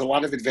 There's a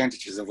lot of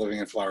advantages of living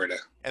in Florida.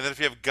 And then if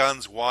you have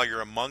guns while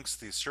you're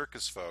amongst these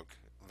circus folk,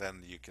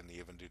 then you can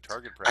even do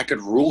target I practice.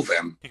 could rule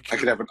them. I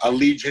could have a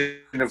legion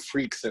of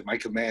freaks at my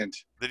command.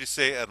 Did you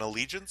say an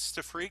allegiance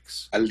to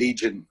freaks? A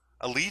legion.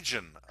 A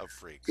legion of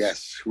freaks.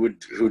 Yes, who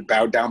would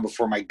bow down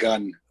before my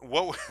gun.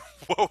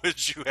 What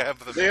would you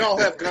have them? They all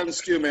have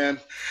guns too, man.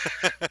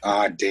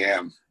 Ah,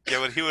 damn. Yeah,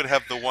 but he would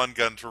have the one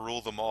gun to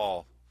rule them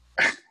all.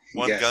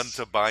 One Yes. gun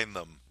to bind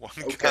them. One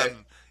Okay.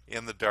 gun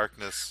in the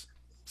darkness.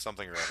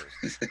 Something or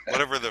other.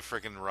 Whatever the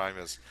freaking rhyme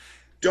is.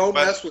 Don't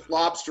But- mess with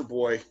Lobster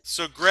Boy.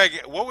 So,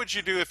 Greg, what would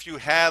you do if you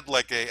had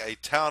like a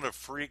town of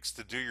freaks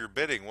to do your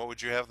bidding? What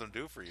would you have them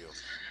do for you?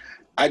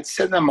 I'd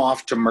send them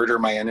off to murder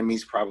my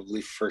enemies,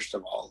 probably first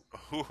of all.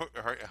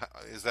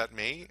 Is that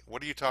me?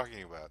 What are you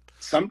talking about?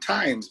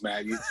 Sometimes,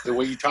 man, it's the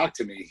way you talk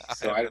to me.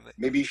 So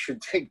maybe you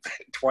should think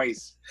that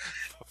twice.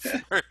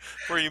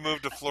 Before you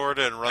move to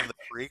Florida and run the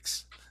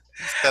freaks?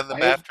 Send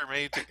them I- after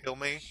me to kill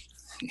me?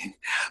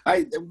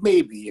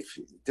 Maybe if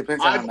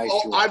depends on how nice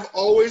you are. I've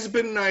always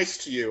been nice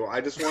to you.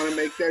 I just want to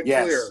make that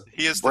Yes. clear.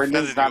 He has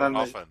Brendan's defended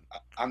not you on often.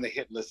 on the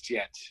hit list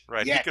yet.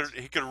 Right. Yet.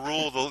 He could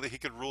rule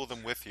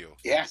them with you.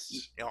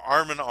 Yes. You know,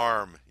 arm in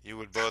arm, you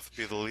would both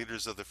be the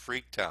leaders of the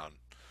freak town.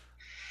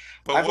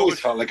 But I've what always would-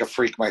 felt like a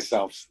freak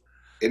myself,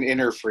 an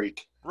inner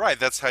freak. Right,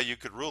 that's how you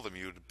could rule them.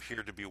 You would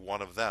appear to be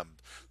one of them.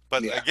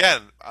 But Yeah.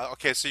 again,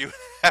 okay, so you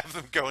have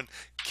them go and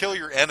kill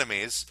your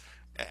enemies.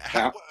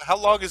 How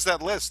long is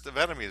that list of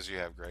enemies you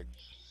have, Greg?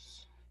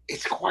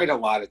 It's quite a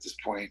lot at this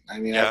point. I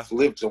mean, Yeah. I've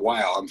lived a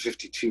while. I'm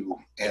 52,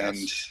 and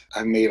Yes.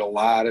 I've made a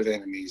lot of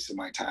enemies in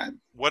my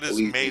time. What has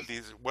Believe made me.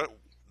 these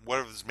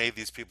what has made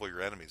these people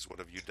your enemies? What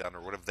have you done,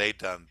 or what have they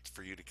done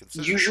for you to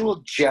consider? Usual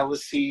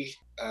jealousy.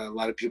 A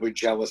lot of people are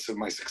jealous of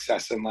my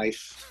success in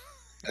life.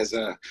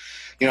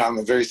 I'm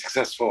a very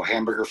successful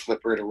hamburger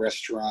flipper at a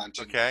restaurant.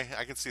 and- Okay,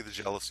 I can see the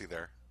jealousy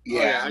there,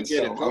 I and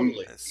get so it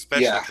totally.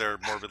 especially Yeah. if they're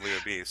morbidly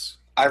obese.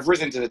 I've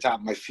risen to the top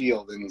of my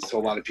field, and so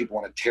a lot of people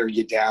want to tear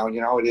you down.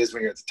 You know how it is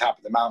when you're at the top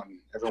of the mountain.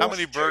 Everyone How wants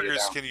many to tear you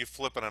burgers down. can you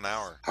flip in an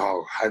hour?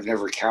 Oh, I've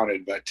never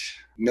counted, but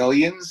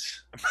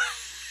millions.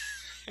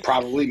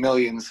 Probably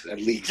millions at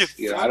least.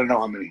 I don't know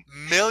how many.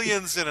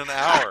 Millions in an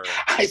hour.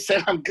 I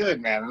said I'm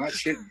good, man. I'm not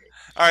shitting you.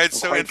 All right, I'm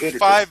so quite in good at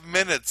 5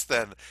 minutes,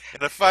 then,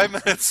 in a 5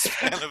 minute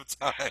span of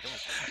time,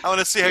 I want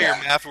to see how your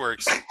Yeah. math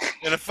works.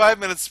 In a 5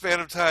 minute span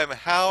of time,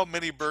 how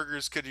many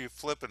burgers could you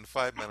flip in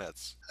 5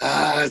 minutes?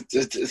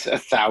 It's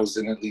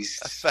 1,000 at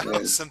least.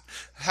 1,000.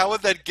 How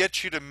would that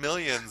get you to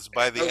millions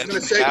by the I was end going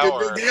of to the say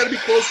hour? they got to be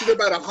closer to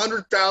about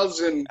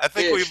 100,000. I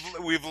think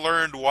we've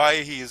learned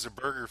why he is a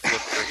burger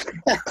flipper.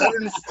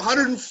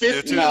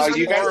 150. Dude, No, it's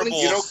you guys-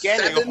 horrible. you don't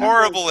get it. You're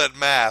horrible at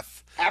math.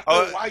 After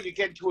Oh, a while, you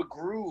get into a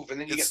groove, and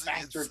then you get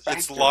faster and faster.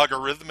 It's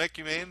logarithmic,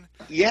 you mean?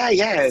 Yeah.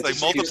 It's like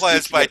just multiply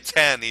keeps it by getting-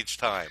 10 each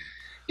time.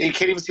 You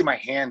can't even see my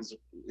hands.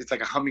 It's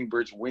like a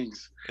hummingbird's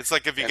wings. It's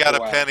like if you After got a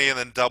a while. penny and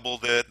then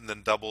doubled it and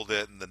then doubled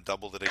it and then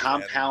doubled it again.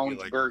 Compound It'd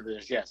be like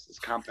burgers. Yes, it's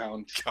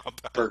compound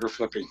compound. burger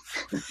flipping.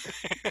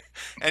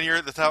 And you're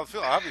at the top of the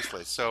field,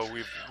 obviously. So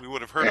we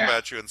would have heard Yeah.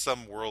 about you in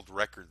some world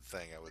record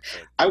thing, I would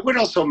say. I would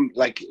also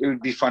like it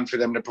would be fun for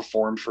them to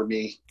perform for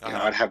me. You know,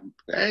 Uh-huh. I'd have,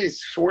 hey,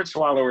 sword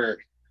swallower,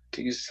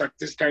 can you suck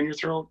this down your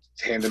throat?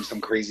 Hand them some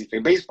crazy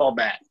thing, baseball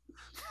bat.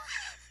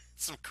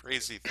 Some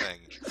crazy thing.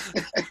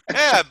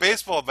 Yeah,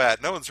 baseball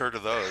bat. No one's heard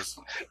of those.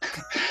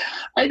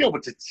 I know,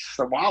 but to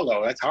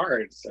swallow, that's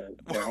hard. So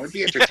it'd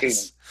be entertaining.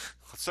 Yes.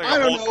 It's like I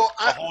don't know.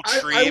 a whole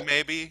tree,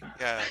 maybe.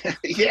 Yeah.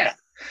 Yeah,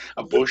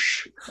 a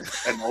bush,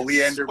 an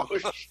oleander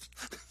bush.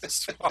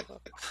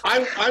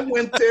 I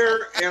went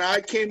there and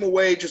I came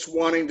away just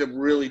wanting to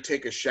really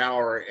take a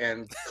shower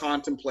and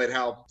contemplate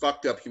how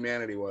fucked up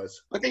humanity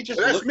was. But they just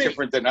That's look me.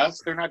 different than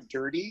us. They're not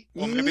dirty.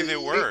 Well, maybe they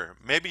were.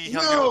 Maybe he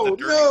hung out No, with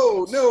the dirty no,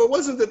 ones. no. It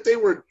wasn't that they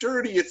were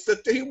dirty. It's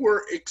that they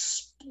were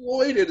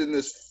exploited in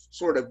this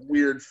sort of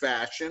weird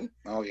fashion.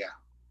 Oh yeah.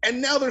 And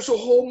now there's a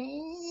whole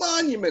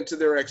monument to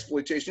their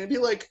exploitation. It'd be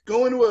like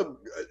going to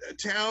a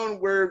town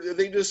where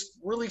they just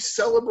really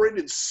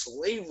celebrated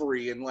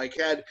slavery and like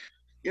had,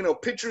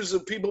 pictures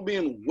of people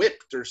being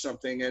whipped or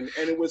something. And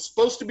it was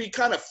supposed to be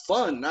kind of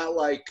fun, not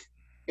like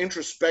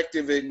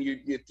introspective and you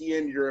at the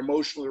end you're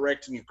emotionally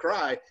wrecked and you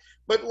cry.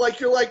 But like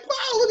you're like,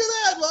 wow, look at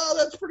that. Wow,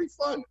 that's pretty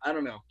fun. I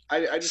don't know.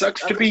 I just,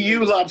 Sucks to be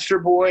you, lobster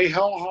boy. Ha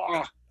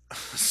ha.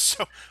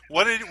 So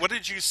what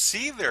did you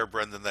see there,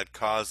 Brendan, that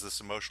caused this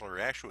emotional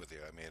reaction with you?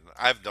 I mean,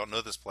 I don't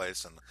know this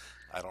place, and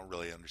I don't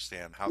really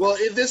understand how. Well,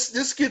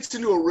 this gets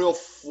into a real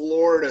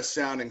Florida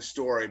sounding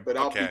story, but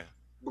I'll be Okay,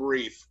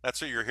 brief.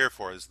 that's what you're here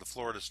for, is the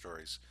Florida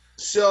stories,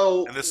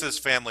 So and this is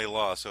family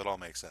law, so it all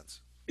makes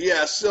sense.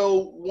 yeah,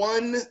 so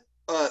one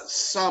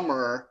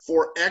summer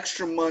for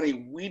extra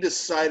money, we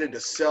decided to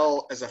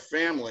sell as a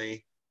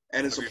family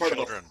and as a Of your part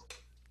children. of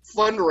a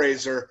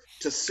fundraiser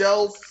to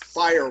sell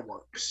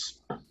fireworks.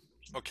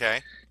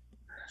 Okay.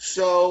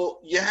 So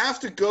you have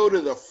to go to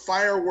the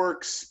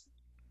fireworks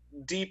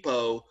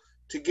depot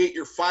to get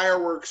your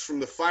fireworks from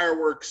the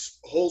fireworks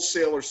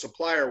wholesaler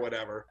supply or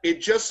whatever.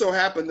 It just so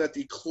happened that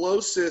the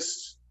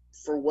closest,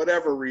 for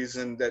whatever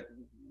reason, that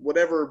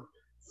whatever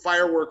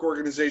firework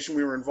organization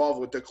we were involved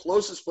with, the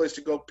closest place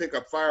to go pick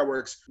up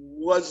fireworks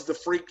was the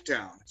Freak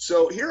Town.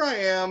 So here I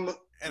am.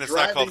 And it's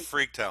driving... not called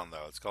Freaktown,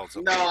 though. It's called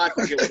something. No, I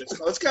forget what it's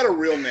called. It's got a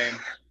real name.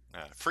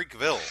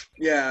 Freakville.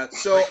 Yeah,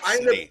 so Freak I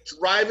ended City. up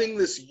driving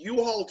this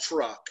U-Haul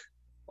truck.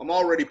 I'm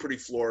already pretty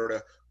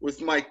Florida, with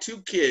my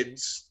 2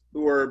 kids,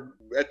 who were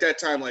at that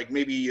time like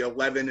maybe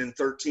 11 and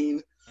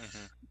 13,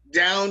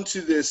 down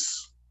to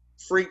this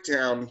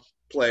Freaktown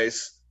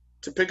place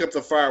to pick up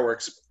the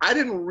fireworks. I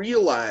didn't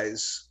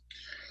realize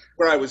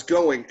where I was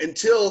going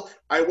until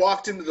I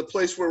walked into the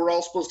place where we're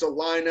all supposed to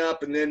line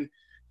up, and then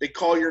they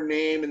call your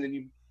name, and then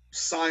you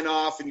sign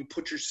off, and you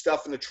put your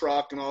stuff in the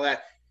truck and all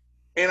that.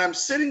 And I'm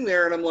sitting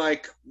there, and I'm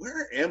like,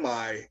 where am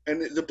I?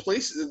 And the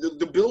place,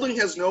 the building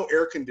has no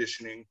air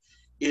conditioning.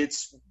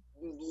 It's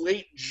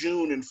late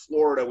June in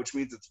Florida, which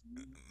means it's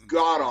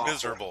god-awful.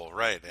 Miserable,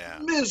 right, yeah.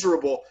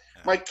 Miserable.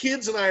 Yeah. My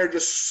kids and I are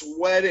just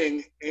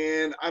sweating,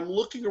 and I'm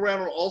looking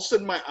around, and all of a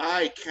sudden my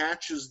eye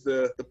catches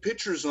the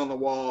pictures on the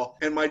wall,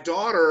 and my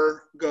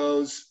daughter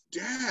goes,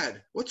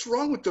 Dad, what's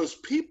wrong with those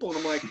people? And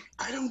I'm like,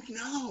 I don't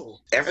know.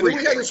 And then we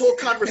had this whole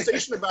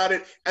conversation about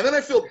it, and then I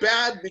feel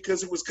bad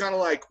because it was kind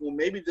of like, well,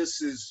 maybe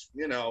this is,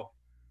 you know,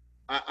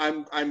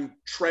 I'm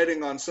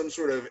treading on some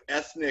sort of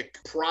ethnic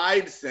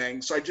pride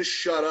thing, so I just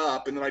shut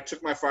up, and then I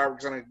took my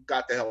fireworks and I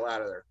got the hell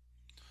out of there.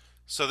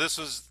 So this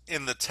was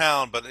in the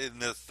town, but in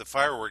the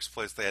fireworks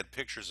place, they had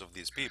pictures of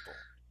these people.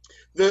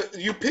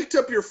 You picked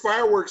up your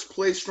fireworks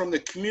place from the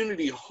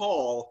community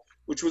hall,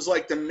 which was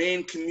like the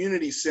main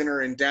community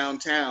center in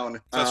downtown.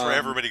 So that's where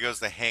everybody goes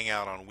to hang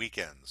out on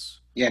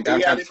weekends. Yeah, downtown.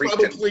 Yeah, they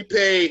probably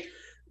pay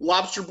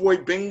Lobster Boy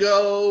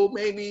Bingo,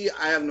 maybe.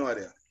 I have no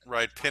idea.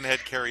 Right, Pinhead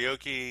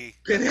Karaoke.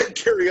 Pinhead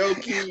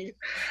Karaoke.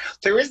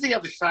 There is the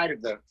other side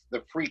of the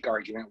freak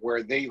argument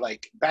where they,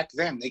 like, back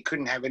then, they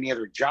couldn't have any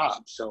other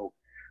job. So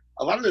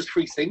a lot of those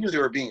freaks, they knew they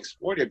were being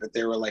exploited, but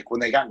they were like, when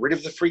they got rid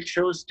of the freak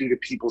shows due to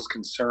people's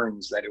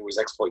concerns that it was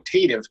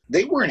exploitative,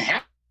 they weren't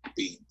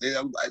happy.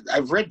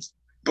 I've read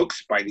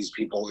books by these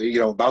people, you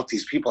know, about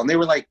these people, and they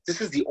were like, this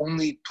is the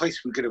only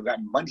place we could have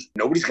gotten money.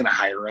 Nobody's going to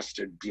hire us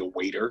to be a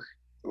waiter.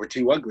 We're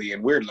too ugly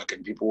and weird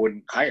looking. People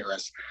wouldn't hire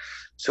us.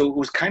 So it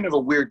was kind of a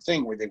weird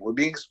thing where they were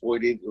being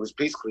exploited. It was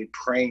basically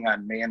preying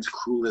on man's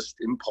cruelest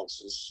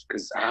impulses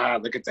because,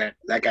 look at that.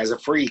 That guy's a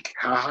freak.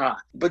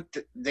 But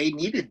they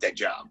needed that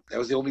job. That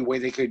was the only way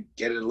they could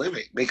get a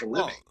living, make a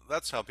living. Well,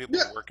 that's how people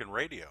work in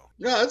radio.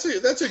 No,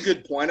 that's a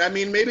good point. I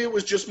mean, maybe it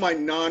was just my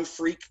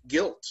non-freak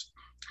guilt.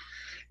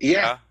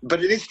 Yeah,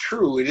 but it is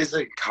true. It is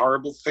a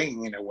horrible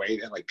thing in a way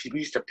that, like, people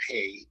used to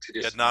pay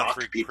to just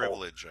non-freak people.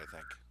 Privilege, I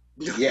think.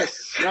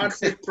 Yes.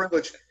 Non-freak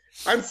privilege.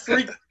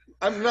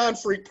 I'm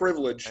non-freak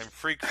privileged. I'm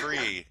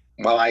freak-free.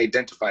 Well, I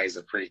identify as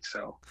a freak,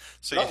 so.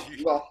 So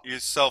you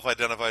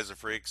self-identify as a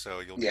freak, so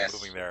you'll be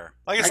moving there.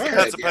 I guess it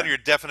depends upon your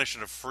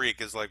definition of freak.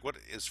 Is like, what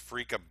is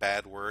freak a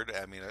bad word?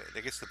 I mean, I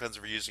guess it depends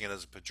if you're using it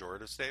as a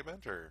pejorative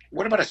statement or.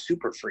 What about a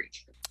super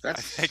freak? That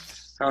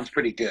sounds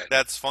pretty good.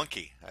 That's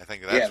funky. I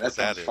think that's what sounds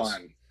that is.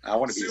 Fun. I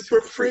want to be super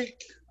a super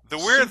freak. The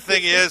weird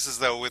thing is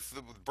though,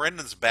 with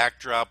Brendan's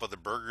backdrop of the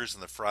burgers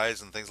and the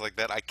fries and things like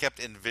that, I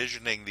kept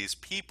envisioning these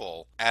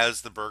people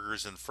as the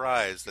burgers and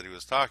fries that he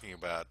was talking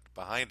about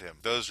behind him.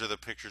 Those are the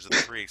pictures of the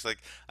freaks. Like,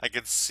 I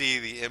could see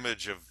the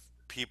image of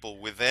people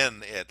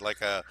within it,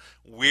 like a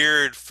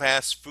weird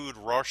fast food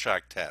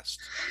Rorschach test.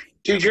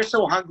 Dude, you're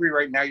so hungry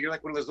right now. You're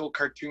like one of those little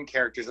cartoon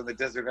characters on the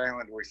desert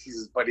island where he sees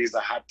his buddy as a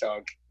hot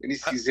dog and he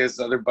sees his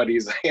other buddy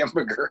as a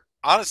hamburger.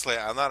 Honestly,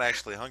 I'm not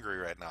actually hungry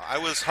right now. I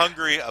was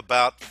hungry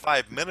about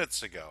 5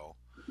 minutes ago,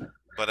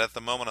 but at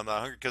the moment I'm not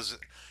hungry because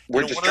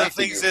one of the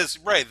things is,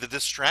 the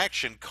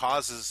distraction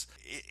causes,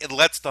 it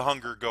lets the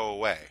hunger go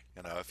away,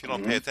 if you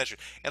don't pay attention.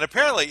 And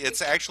apparently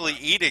it's actually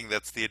eating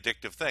that's the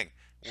addictive thing.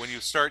 When you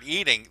start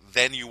eating,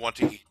 then you want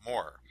to eat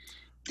more.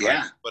 Right?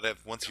 Yeah. But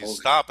once you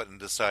stop it and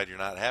decide you're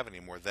not having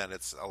any more, then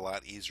it's a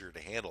lot easier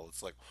to handle.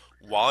 It's like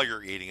while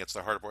you're eating, it's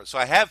the harder part. So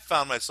I have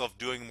found myself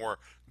doing more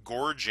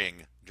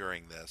gorging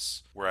during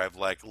this, where I've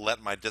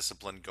let my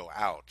discipline go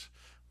out.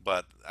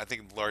 But I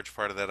think a large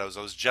part of that I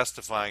was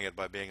justifying it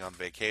by being on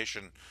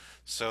vacation,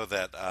 so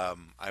that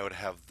I would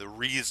have the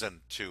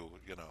reason to,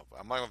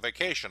 I'm on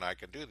vacation, I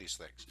can do these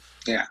things.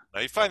 Yeah.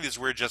 Now you find these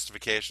weird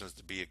justifications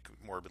to be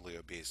morbidly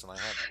obese, and I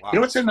had a lot. You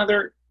know what's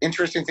another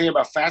interesting thing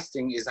about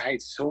fasting is I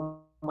had so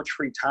much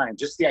free time.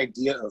 Just the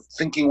idea of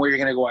thinking where you're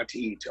going to go out to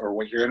eat or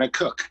what you're going to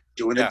cook,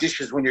 doing the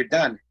dishes when you're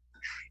done.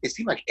 It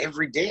seemed like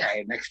every day I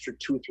had an extra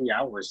 2 or 3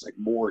 hours,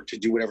 more to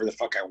do whatever the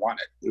fuck I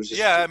wanted. It was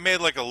just I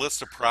made a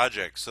list of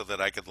projects so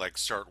that I could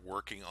start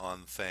working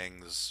on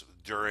things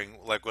during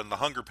when the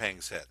hunger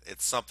pangs hit.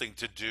 It's something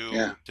to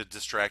do to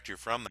distract you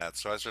from that.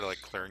 So I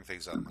started clearing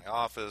things out of my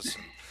office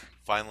and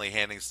finally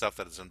handing stuff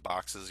that is in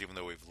boxes, even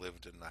though we've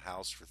lived in a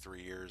house for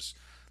 3 years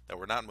that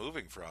we're not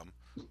moving from.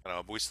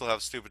 But we still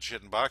have stupid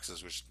shit in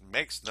boxes, which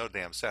makes no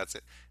damn sense.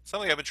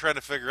 Something I've been trying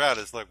to figure out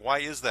is why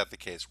is that the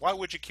case? Why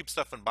would you keep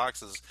stuff in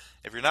boxes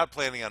if you're not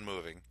planning on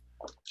moving?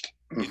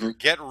 Either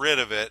get rid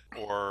of it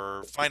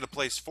or find a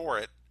place for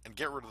it and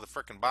get rid of the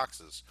frickin'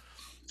 boxes.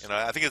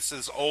 I think it's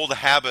this old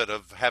habit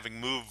of having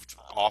moved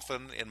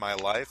often in my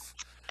life,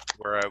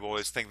 where I've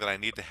always think that I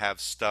need to have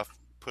stuff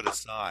put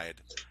aside.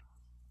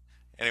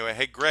 Anyway,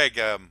 hey Greg,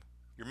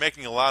 you're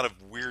making a lot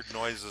of weird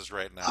noises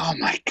right now. Oh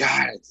my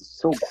God, it's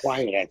so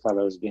quiet. I thought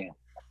I was being.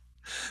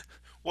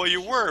 Well,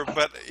 you were,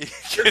 but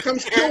Here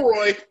comes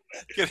Kilroy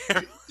you can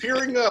hear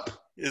peering up.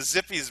 his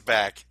Zippy's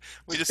back.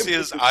 We just see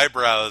his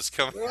eyebrows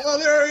coming. Oh,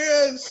 there he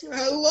is.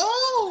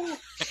 Hello.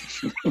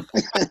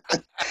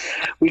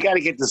 We got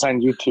to get this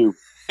on YouTube.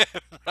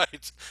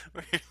 Right.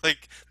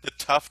 Like the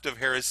tuft of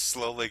hair is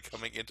slowly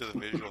coming into the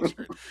visual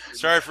screen.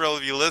 Sorry for all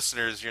of you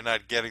listeners, you're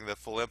not getting the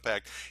full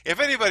impact. If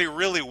anybody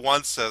really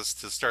wants us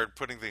to start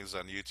putting things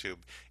on YouTube,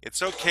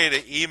 it's okay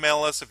to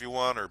email us if you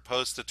want or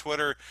post to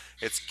Twitter.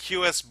 It's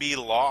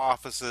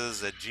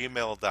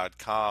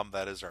qsblawoffices@gmail.com.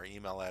 That is our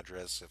email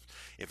address.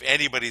 If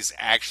anybody's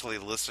actually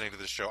listening to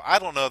the show, I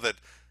don't know that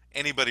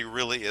anybody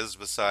really is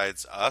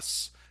besides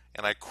us.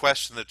 And I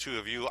question the two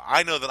of you.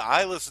 I know that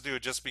I listen to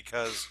it just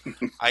because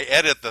I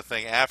edit the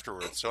thing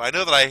afterwards. So I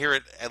know that I hear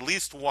it at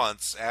least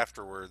once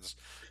afterwards.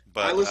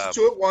 But I listened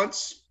to it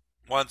once.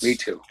 Once. Me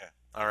too. Okay.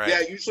 All right. Yeah,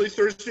 usually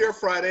Thursday or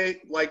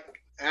Friday, like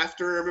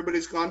after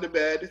everybody's gone to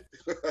bed.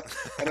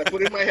 And I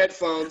put in my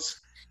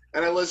headphones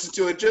and I listen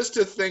to it just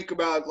to think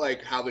about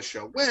like how the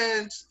show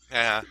went.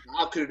 Yeah.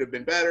 How could it have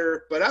been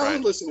better? But I only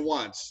listened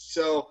once.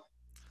 So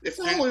if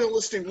we're only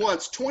listening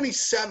once,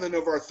 27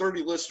 of our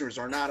 30 listeners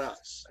are not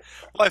us.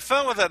 Well, I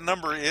found what that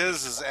number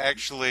is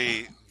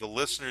actually the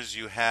listeners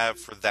you have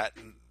for that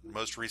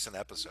most recent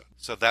episode.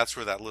 So that's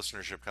where that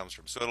listenership comes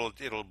from. So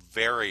it'll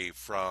vary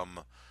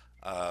from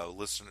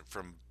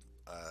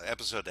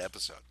episode to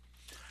episode.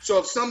 So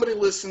if somebody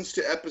listens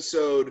to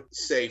episode,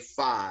 say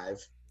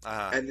 5,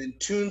 and then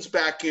tunes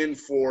back in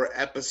for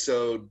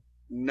episode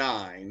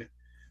 9,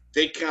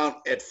 they count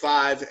at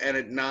 5 and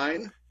at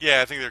 9?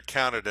 Yeah, I think they're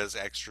counted as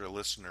extra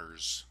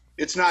listeners.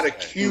 It's not a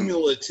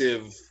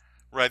cumulative.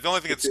 Right. The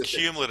only thing that's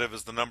cumulative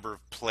is the number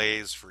of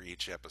plays for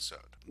each episode.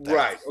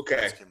 Right.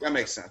 Okay. That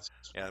makes sense.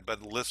 Yeah,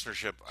 but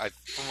listenership,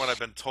 from what I've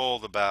been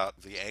told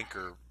about the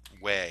Anchor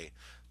way,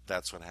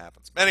 that's what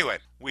happens. Anyway,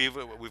 we've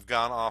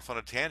gone off on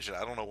a tangent.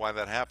 I don't know why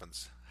that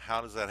happens. How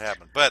does that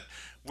happen? But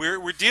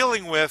we're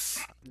dealing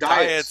with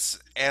diets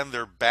and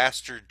their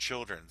bastard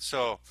children.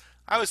 So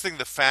I was thinking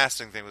the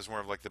fasting thing was more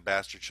of like the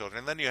bastard children.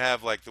 And then you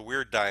have like the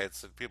weird diets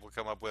that people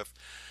come up with.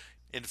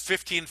 In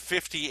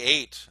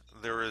 1558,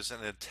 there was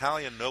an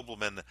Italian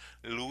nobleman,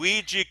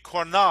 Luigi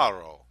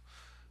Cornaro,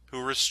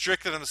 who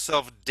restricted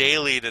himself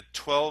daily to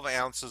 12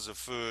 ounces of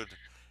food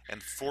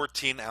and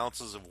 14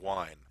 ounces of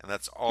wine. And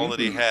that's all that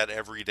he had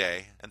every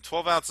day. And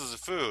 12 ounces of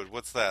food,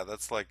 what's that?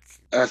 That's like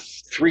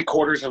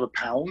 3/4 of a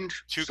pound?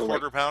 2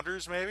 quarter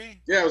pounders,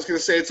 maybe? Yeah, I was going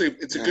to say it's a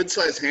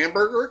good-sized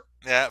hamburger.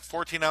 Yeah,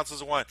 14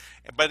 ounces of wine.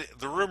 But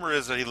the rumor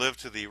is that he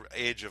lived to the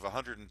age of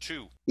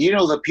 102. You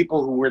know, the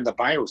people who were in the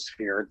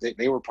biosphere,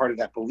 they were part of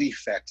that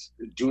belief that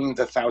doing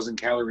the 1,000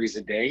 calories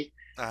a day,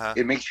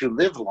 it makes you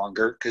live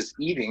longer because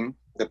eating,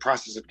 the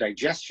process of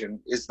digestion,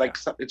 is like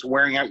it's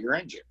wearing out your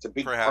engine. It's a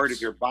big part of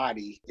your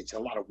body. It's a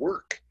lot of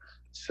work.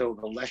 So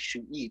the less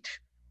you eat,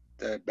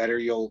 the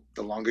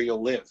longer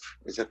you'll live.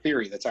 It's a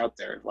theory that's out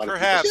there. A lot of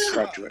people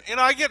subscribe to it. You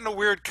know, I get into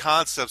weird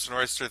concepts when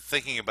I start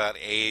thinking about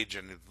age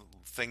and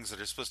things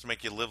that are supposed to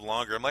make you live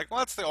longer. I'm like, well,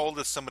 that's the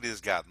oldest somebody has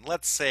gotten.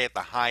 Let's say at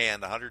the high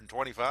end,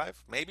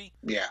 125, maybe?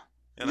 Yeah.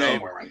 You know?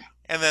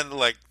 And then,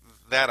 like,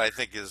 that I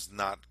think is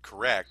not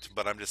correct,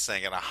 but I'm just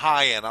saying at a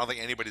high end, I don't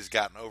think anybody's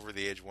gotten over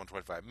the age of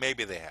 125.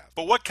 Maybe they have.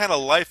 But what kind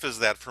of life is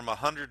that from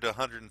 100 to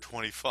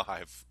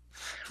 125?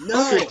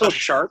 No. If you're still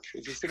sharp,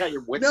 if you still got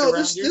your wits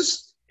around you.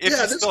 If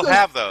you still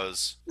have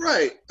those.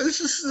 Right. This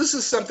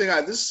is something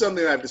I've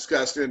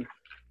discussed, and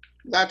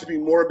not to be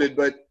morbid,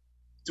 but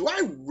do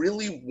I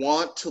really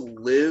want to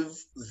live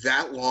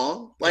that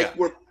long? Like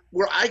where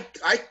I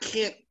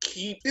can't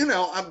keep,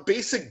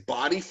 basic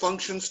body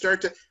functions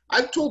start to.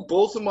 I've told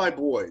both of my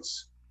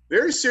boys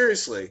very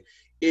seriously,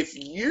 if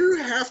you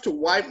have to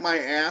wipe my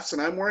ass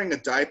and I'm wearing a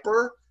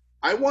diaper,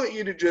 I want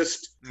you to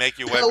just make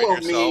you wipe it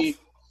yourself.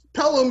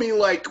 Pillow me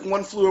like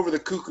One Flew Over the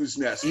Cuckoo's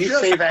Nest. You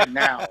say that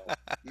now.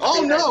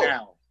 Oh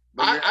no!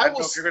 I don't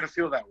know if you're going to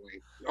feel that way.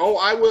 Oh,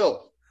 I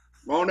will.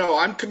 Oh no,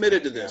 I'm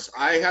committed to this.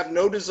 I have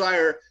no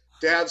desire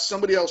to have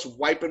somebody else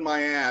wiping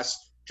my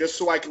ass just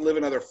so I can live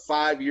another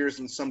 5 years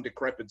in some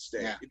decrepit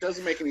state. Yeah. It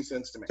doesn't make any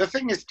sense to me. The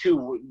thing is,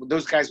 too,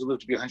 those guys who live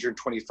to be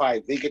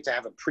 125, they get to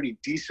have a pretty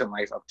decent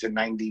life up to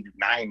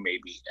 99,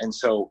 maybe. And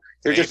so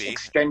they're just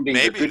extending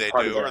the good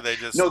part of it. Or they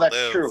just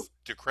that's true.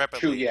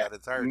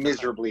 Decrepitly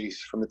miserably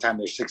from the time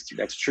they're 60.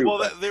 That's true.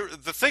 Well,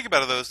 the thing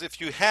about it, though, is if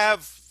you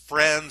have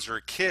friends or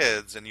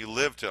kids and you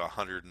live to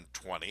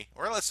 120,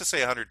 or let's just say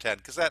 110,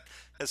 because that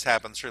has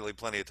happened certainly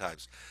plenty of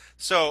times.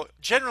 So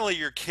generally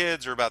your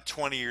kids are about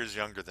 20 years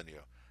younger than you.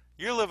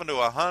 You're living to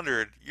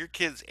 100, your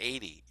kid's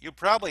 80. You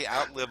probably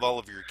outlive all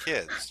of your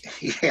kids.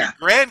 Yeah.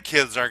 Your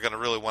grandkids aren't going to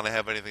really want to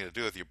have anything to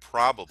do with you,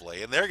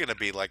 probably, and they're going to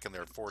be like in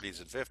their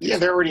 40s and 50s. Yeah,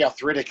 they're already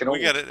arthritic and old.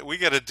 We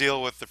got to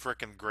deal with the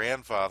frickin'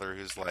 grandfather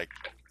who's like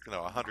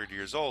 100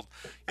 years old.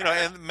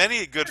 And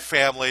many good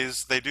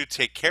families, they do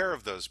take care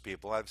of those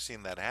people. I've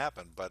seen that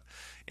happen. But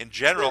in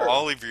general, Sure.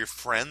 all of your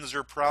friends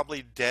are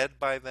probably dead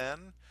by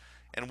then.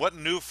 And what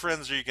new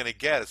friends are you going to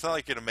get? It's not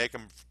like you're going to make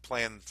them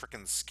playing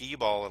freaking skee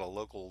ball at a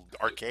local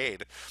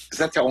arcade. Is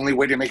that the only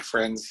way to make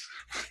friends?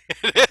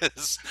 It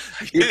is.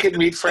 You can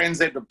meet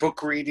friends at the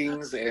book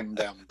readings and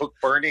book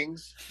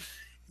burnings.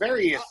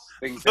 Various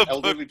things that The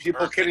elderly book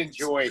people can burnings.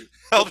 enjoy.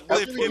 Elderly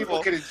Elderly people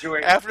people, can enjoy.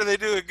 after they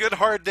do a good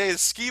hard day's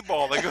skee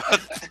ball, they go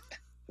out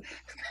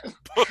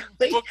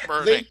They, book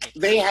burning.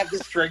 they have the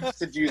strength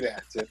to do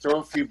that, to throw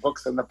a few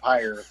books on the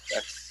pyre.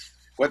 That's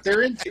what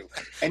they're into.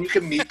 And you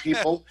can meet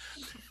people.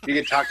 You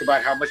can talk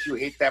about how much you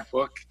hate that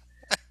book,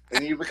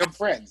 and you become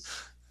friends.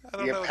 I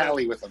don't You know. have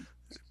pally with them.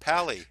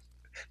 Pally.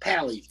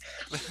 Pally.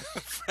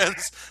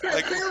 Friends.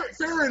 Like,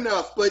 Fair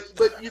enough, but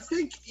you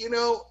think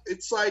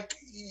it's like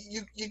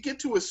you get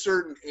to a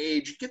certain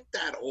age, you get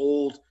that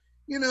old,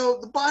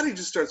 the body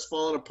just starts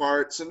falling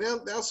apart. So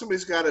now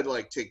somebody's got to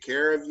like take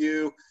care of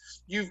you.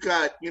 You've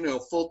got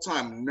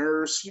full-time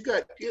nurse.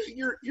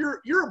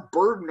 You're a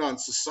burden on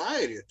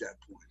society at that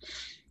point.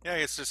 yeah, I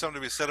guess there's something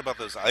to be said about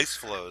those ice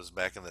floes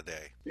back in the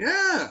day.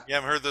 Yeah. You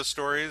haven't heard those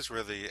stories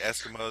where the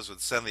Eskimos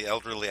would send the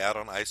elderly out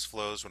on ice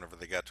floes whenever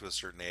they got to a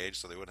certain age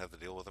so they wouldn't have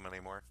to deal with them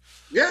anymore?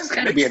 Yeah. It's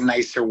got to be a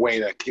nicer way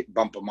to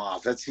bump them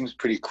off. That seems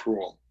pretty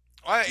cruel.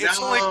 Well, it's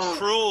No. only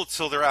cruel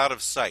till they're out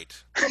of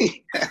sight.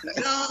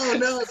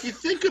 No. If you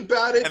think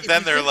about it, And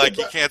then they're like,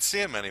 you can't see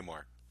them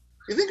anymore.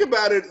 You think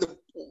about it,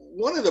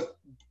 one of the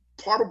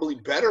probably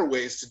better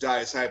ways to die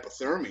is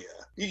hypothermia.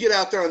 You get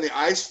out there on the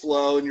ice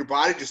floe and your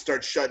body just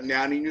starts shutting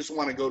down and you just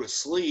want to go to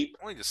sleep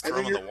Well, you just And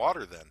throw then them in the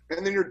water then.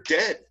 and then you're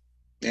dead.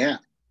 Yeah.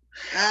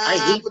 I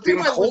hate but they being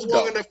might live cold,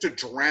 long though. enough to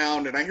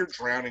drown, and I hear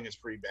drowning is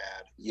pretty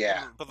bad.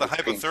 Yeah. But the It's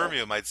painful.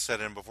 hypothermia might set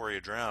in before you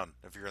drown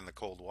if you're in the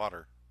cold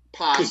water.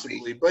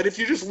 Possibly. But if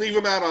you just leave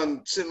them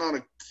out sitting on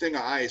a thing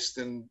of ice,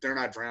 then they're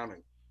not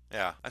drowning.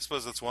 Yeah, I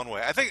suppose that's one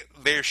way. I think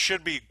there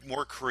should be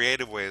more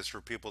creative ways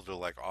for people to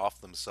like off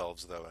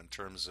themselves, though, in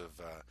terms of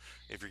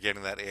if you're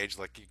getting that age,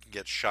 like you can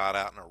get shot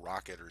out in a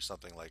rocket or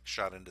something, like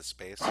shot into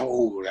space.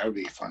 Oh, that would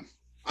be fun.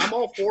 I'm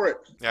all for it.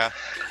 Yeah.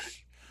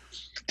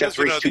 Death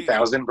You know, Race the-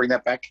 2000, bring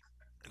that back.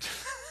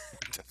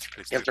 Death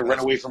Race You have to run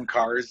 2000. away from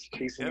cars.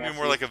 Chasing It'd be after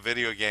more you. like a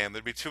video game.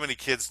 There'd be too many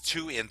kids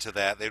too into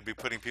that. They'd be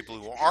putting people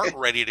who aren't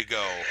ready to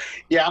go.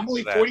 Yeah, I'm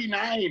only that.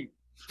 49.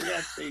 For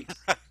God's sake.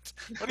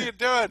 What are you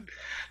doing?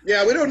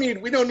 Yeah, we don't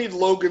need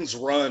Logan's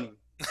Run.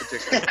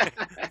 Particularly.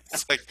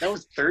 It's like, That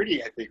was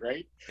 30, I think,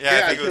 right? yeah,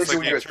 Yeah, I think it was this like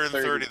one you was turned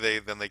 30. 30,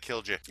 then they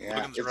killed you. Yeah.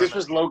 Logan's If Run, this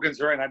was Logan's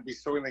Run, I'd be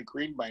Soylent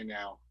Green by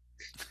now.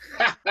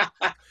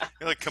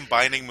 you're like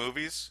combining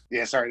movies.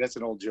 Yeah, sorry, that's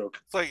an old joke.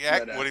 It's like,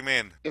 But, what do you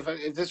mean?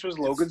 If this was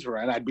Logan's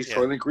Run, I'd be Yeah.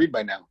 Soylent Green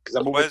by now because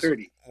I'm Why over is-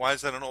 30. Why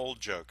is that an old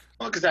joke?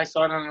 Well, because I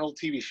saw it on an old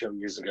TV show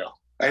years ago.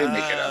 I didn't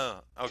make it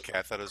up. Oh, okay,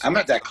 I thought it was. I'm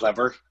not that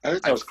clever. I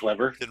thought that was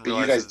clever, didn't but you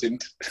realize guys it-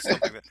 didn't.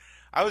 something that,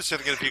 I was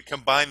thinking if you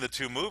combine the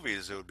two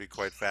movies, it would be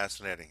quite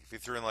fascinating. If you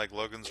threw in like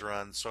Logan's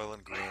Run,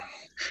 Soylent Green,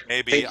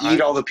 maybe They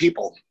eat all the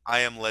people. I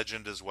Am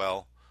Legend as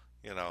well.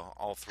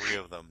 All three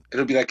of them.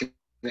 It'll be like an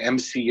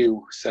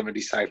MCU 70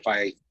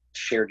 sci-fi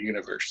shared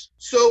universe.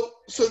 So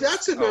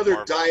that's another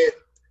Marvel. diet.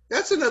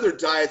 That's another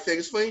diet thing.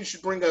 It's funny you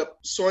should bring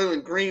up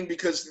Soylent Green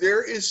because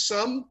there is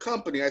some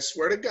company, I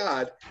swear to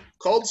God,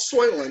 called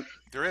Soylent,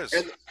 There is.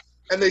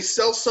 and they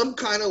sell some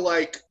kind of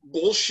like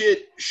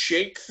bullshit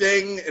shake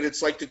thing, and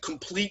it's like the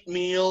complete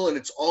meal, and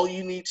it's all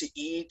you need to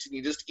eat, and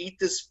you just eat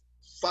this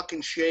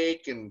fucking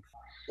shake, and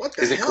what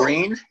the Is it hell?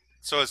 green?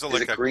 So is it Is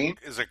like it a green?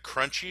 is it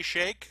crunchy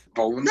shake?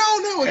 Bone? No,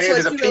 it's Hey,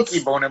 like there's a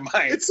pinky bone in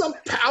mine. it's some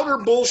powder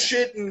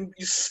bullshit, and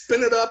you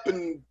spin it up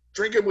and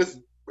drink it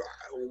with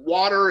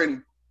water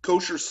and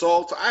kosher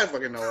salt. I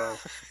fucking know.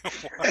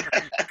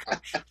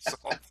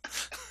 Salt.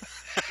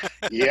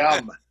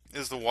 Yum.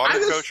 Is the water I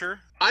just- kosher?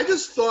 I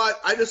just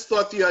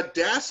thought the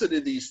audacity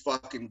of these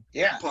fucking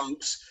Yeah.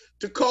 punks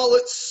to call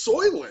it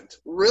Soylent.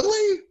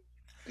 Really?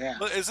 Yeah.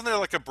 Well, isn't there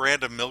like a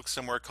brand of milk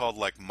somewhere called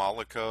like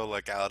Molico,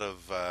 like out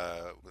of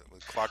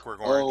Clockwork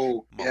Orange?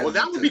 Oh, yeah. Well,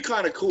 that would be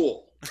kind of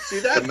cool. See,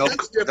 that, the milk.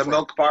 that's The different.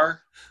 milk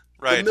bar.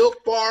 Right, The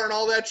milk bar and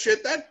all that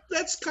shit.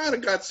 That's kind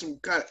of got some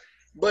kind of.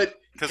 But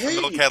because hey,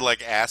 the milk had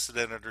like acid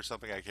in it or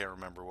something. I can't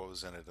remember what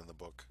was in it in the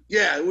book.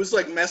 yeah, it was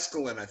like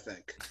mescaline, I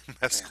think.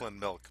 Mescaline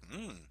milk.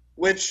 Mm.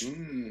 Which,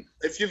 Mm.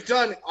 if you've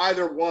done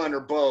either one or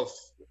both,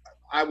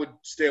 I would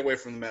stay away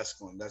from the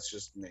mescaline. That's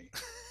just me.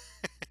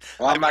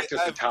 Well, I'm not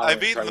just I've intolerant.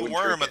 I've so I eaten the wouldn't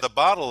worm drink at it. the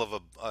bottle of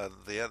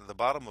the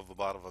bottom of a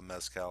bottle of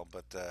mezcal,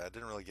 but I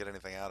didn't really get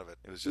anything out of it.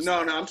 It was just No,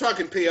 I'm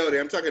talking peyote.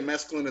 I'm talking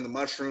mescaline and the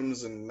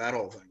mushrooms and that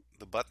whole thing.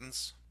 the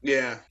buttons.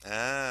 Yeah,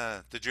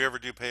 Did you ever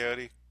do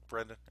peyote,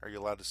 Brendan? Are you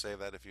allowed to say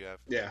that if you have?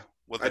 yeah.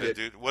 What I did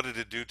it do? What did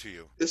it do to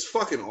you? It's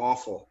fucking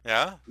awful.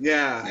 Yeah,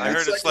 Yeah, I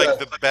heard it's like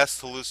a- the best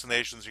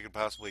hallucinations you could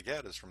possibly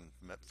get is from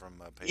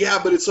peyote. Yeah,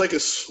 but it's like a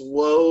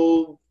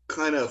slow,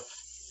 kind of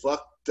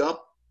fucked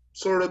up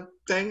sort of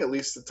thing. At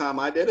least the time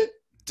I did it.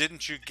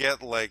 Didn't you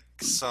get like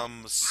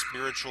some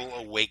spiritual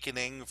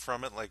awakening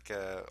from it, like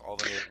all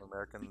the Native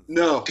Americans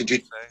No, Did you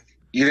say?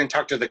 You didn't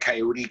talk to the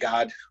coyote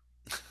god?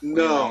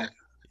 No.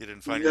 You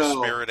didn't find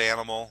your spirit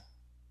animal?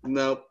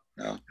 Nope.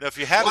 No. Now, if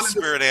you had a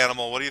spirit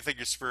animal, what do you think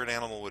your spirit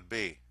animal would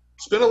be?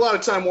 Spent a lot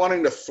of time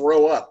wanting to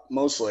throw up,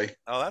 mostly.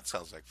 Oh, that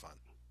sounds like fun.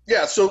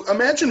 Yeah, so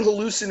imagine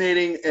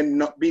hallucinating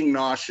and being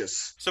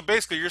nauseous. So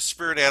basically, your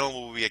spirit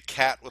animal would be a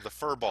cat with a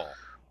fur ball.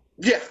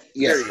 Yeah.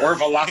 Yes, or a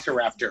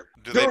velociraptor.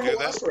 Do they do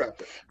that?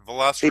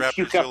 Velociraptors They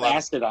puke up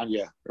acid on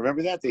you.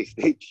 Remember that? They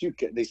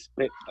puke it. They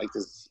spit like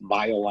this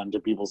bile onto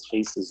people's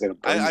faces. And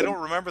I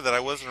don't remember that. I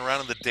wasn't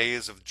around in the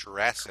days of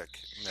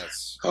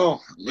Jurassic-ness.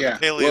 Oh, yeah.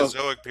 The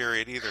Paleozoic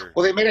period either.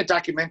 Well, they made a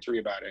documentary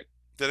about it.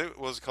 Did it?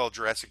 Was it called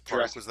Jurassic Park?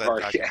 Jurassic was that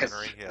Park,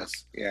 documentary? Yes.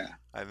 Yes. Yeah.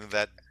 I mean,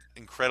 that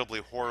incredibly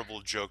horrible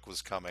joke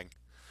was coming.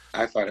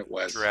 I thought it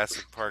was.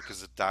 Jurassic Park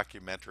is a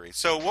documentary.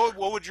 So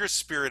what would your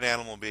spirit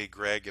animal be,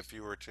 Greg, if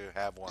you were to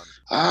have one?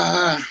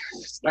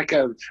 It's like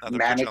a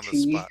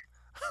manatee.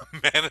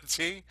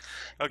 Manatee?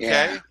 Okay.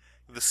 Yeah.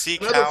 The sea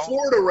cow. Another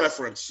Florida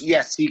reference.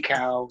 Yeah, sea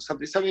cow.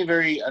 Something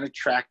very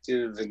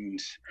unattractive, and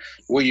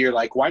where you're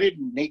like, why did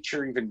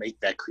nature even make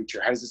that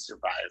creature? How does it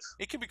survive?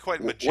 It can be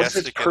quite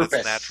majestic in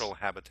its natural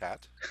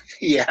habitat.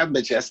 Yeah,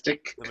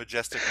 majestic. The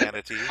majestic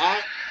manatee.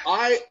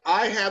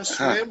 I have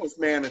swam with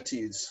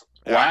manatees.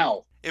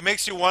 Wow. It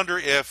makes you wonder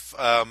if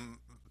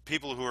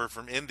people who are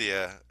from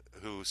India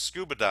who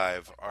scuba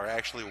dive are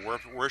actually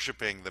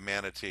worshiping the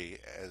manatee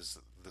as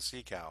the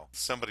sea cow.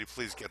 Somebody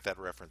please get that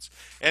reference.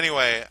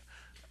 Anyway,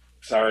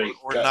 sorry,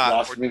 or not.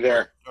 Lost me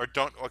there. Or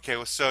don't. Okay,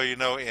 well, so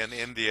in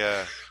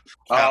India.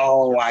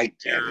 Oh, I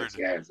did.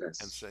 And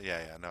so,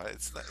 yeah. No,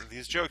 it's not,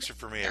 these jokes are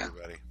for me,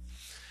 everybody.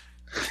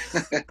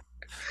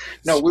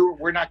 No,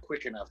 we're not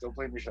quick enough. Don't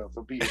blame yourself.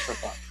 Don't beat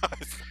yourself up.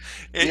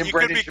 You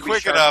could be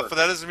quick enough, but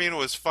that doesn't mean it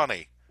was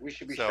funny. We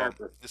should be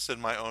sharper. Just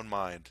in my own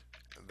mind,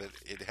 that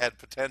it had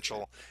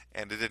potential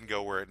and it didn't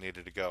go where it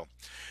needed to go.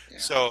 Yeah.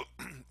 So,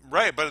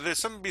 right, but there's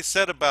something to be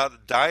said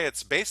about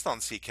diets based on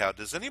sea cow.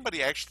 Do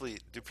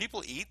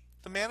people eat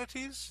the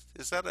manatees?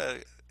 Is that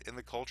in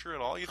the culture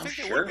at all? You think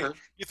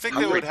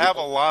they would have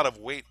a lot of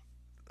meat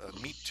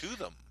to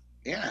them?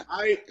 Yeah,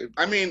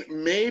 I mean,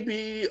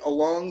 maybe a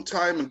long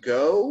time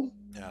ago,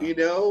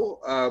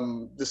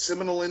 the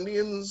Seminole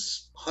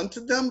Indians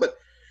hunted them, but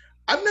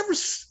I've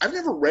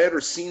never read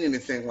or seen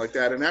anything like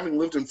that. And having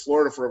lived in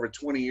Florida for over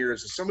 20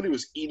 years, if somebody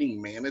was eating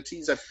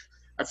manatees,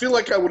 I feel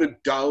like I would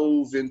have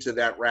dove into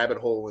that rabbit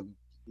hole and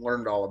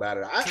learned all about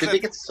it. Do you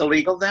think it's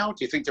illegal now?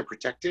 Do you think they're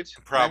protected?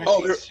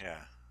 Probably.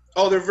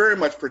 They're very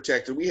much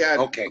protected. We had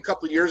a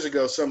couple of years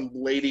ago, some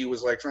lady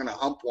was like trying to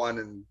hump one,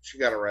 and she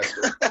got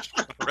arrested.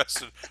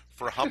 Arrested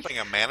for humping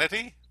a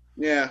manatee?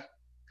 Yeah.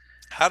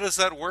 How does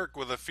that work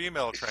with a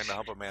female trying to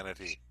hump a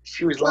manatee?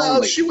 She was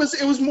lonely.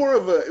 It was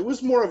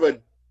more of a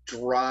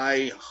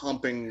dry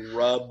humping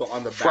rub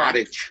on the back.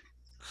 Frottage.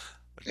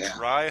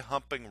 Dry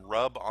humping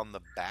rub on the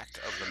back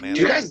of the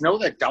manatee. Do you guys know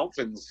that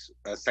dolphins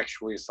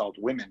sexually assault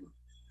women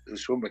who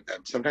swim with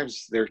them?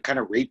 Sometimes they're kind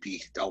of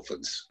rapey,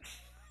 dolphins.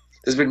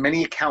 There's been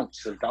many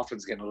accounts of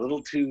dolphins getting a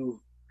little too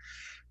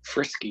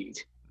frisky.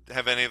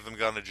 Have any of them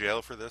gone to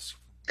jail for this?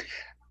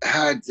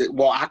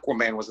 Well,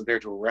 Aquaman wasn't there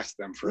to arrest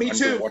them for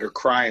underwater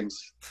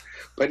crimes.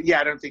 But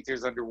yeah, I don't think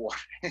there's underwater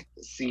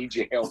sea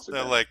jail for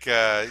them. Like,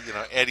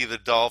 Eddie the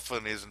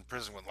dolphin is in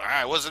prison with,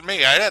 it wasn't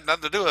me. I had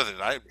nothing to do with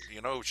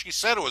it. She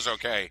said it was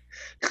okay.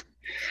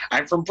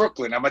 I'm from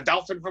Brooklyn. I'm a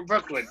dolphin from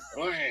Brooklyn.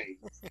 Hey,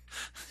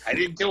 I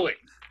didn't do it.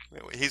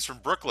 He's from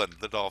Brooklyn,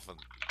 the dolphin.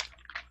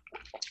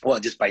 Well,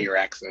 just by your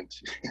accent.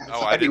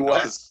 I didn't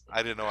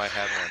know I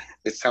had one.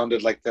 It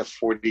sounded like the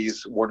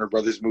 40s Warner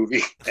Brothers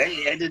movie.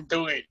 Hey, I didn't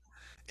do it.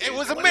 It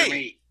wasn't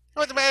me.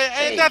 I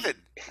had nothing.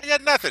 I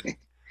had nothing.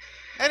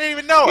 I didn't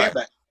even know her.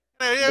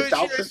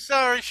 But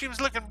sorry, she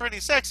was looking pretty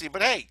sexy,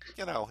 but hey,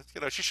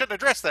 she shouldn't have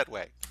dressed that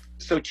way.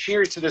 So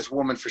cheers to this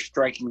woman for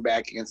striking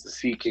back against the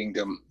Sea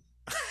Kingdom.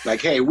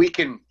 Like, hey, we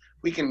can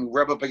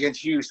rub up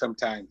against you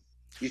sometime.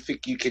 You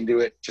think you can do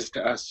it just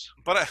to us?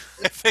 But I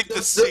think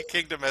the Sea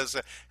Kingdom has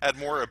had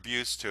more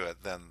abuse to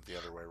it than the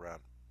other way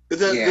around.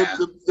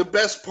 The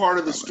best part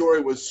of the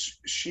story was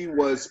she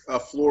was a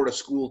Florida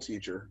school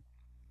teacher.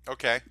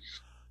 Okay.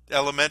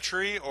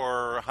 Elementary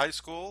or high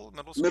school?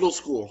 Middle school? Middle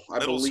school, I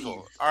believe.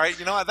 School. All right,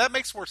 that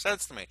makes more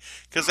sense to me.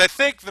 Because I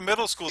think the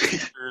middle school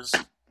teachers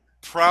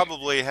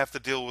probably have to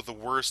deal with the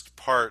worst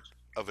part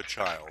of a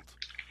child.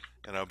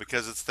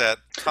 Because it's that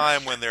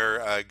time when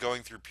they're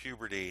going through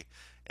puberty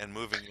and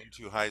moving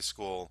into high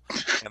school,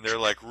 and they're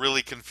like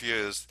really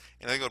confused,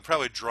 and I think it would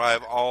probably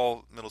drive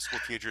all middle school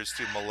teachers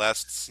to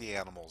molest sea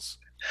animals.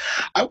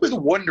 I was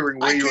wondering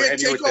where you were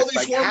heading with this.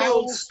 Like,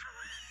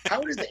 how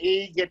does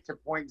A get to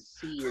point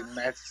C in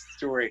that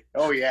story?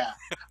 Oh yeah,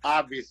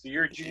 obviously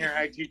you're a junior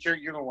high teacher.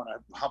 You don't want to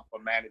hump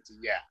a manatee.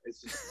 Yeah,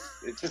 it's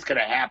just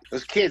gonna happen.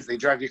 Those kids, they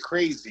drive you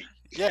crazy.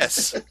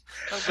 Yes,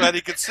 I'm glad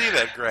you could see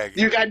that, Greg.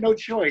 You got no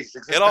choice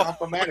except to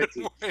hump a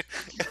manatee. It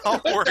all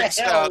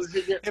works out.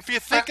 If you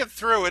think it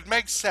through, it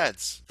makes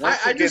sense.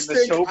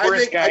 The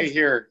soberest guy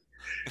here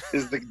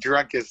is the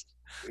drunkest.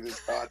 in his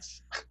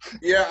thoughts.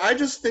 Yeah, I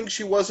just think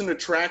she wasn't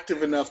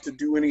attractive enough to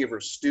do any of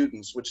her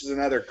students, which is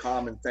another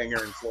common thing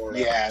here in Florida.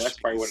 Yeah, that's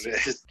probably what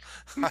it is.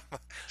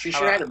 She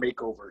should have had a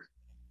makeover.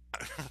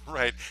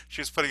 Right.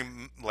 She was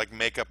putting like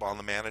makeup on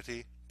the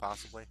manatee,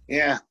 possibly.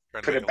 Yeah,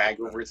 Trying to put a make it bag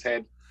look over better. its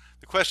head.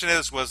 The question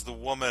is, was the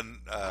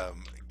woman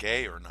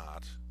gay or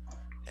not?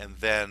 And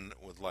then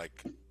with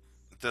like,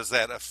 does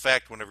that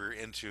affect whenever you're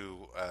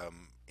into A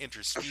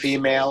interspecial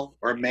female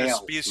or male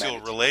interspecial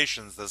manatee?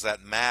 relations? Does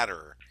that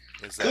matter?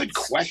 Is that Good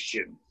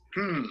question.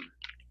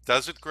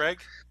 does it, Greg?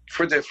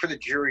 For the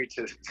jury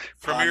to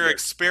From your ponder.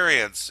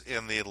 experience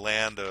in the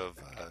land of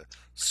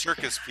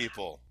circus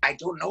people, I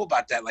don't know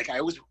about that. Like I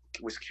always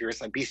was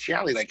curious, like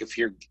bestiality. Like if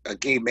you're a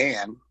gay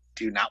man,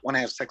 do you not want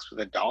to have sex with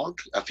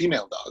a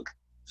female dog?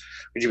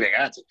 Would you be like,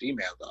 it's a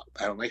female dog.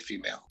 I don't like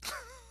female.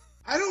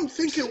 I don't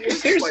think it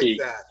works Seriously. like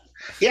that.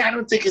 Yeah, I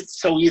don't think it's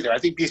so either. I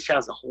think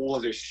bestiality is a whole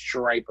other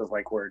stripe of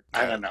like where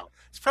I don't know.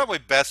 it's probably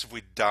best if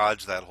we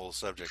dodge that whole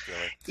subject,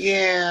 really.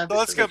 Yeah. So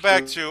let's go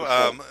back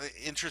to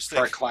interesting.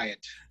 For our client.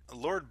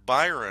 Lord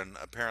Byron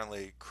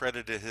apparently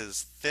credited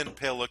his thin,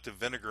 pale look to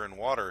vinegar and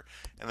water,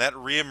 and that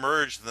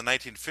reemerged in the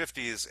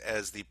 1950s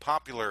as the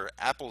popular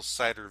apple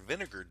cider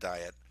vinegar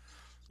diet,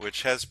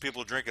 which has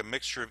people drink a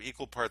mixture of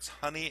equal parts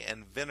honey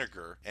and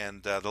vinegar.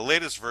 And the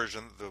latest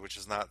version, which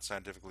is not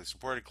scientifically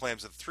supported,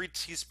 claims that 3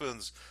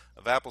 teaspoons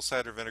of apple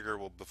cider vinegar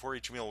will, before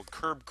each meal, will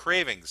curb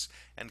cravings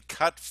and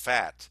cut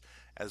fat,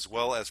 as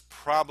well as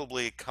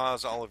probably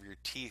cause all of your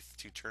teeth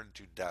to turn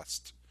to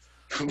dust.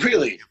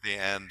 Really? At the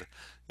end,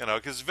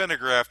 because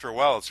vinegar after a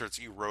while it starts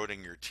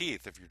eroding your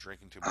teeth if you're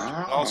drinking too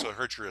much. It also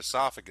hurts your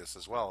esophagus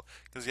as well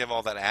because you have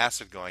all that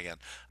acid going in.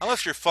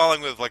 Unless you're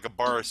falling with like a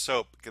bar of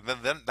soap, then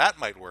that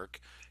might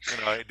work.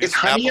 Do Is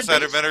some honey apple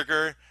cider base?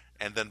 vinegar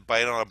and then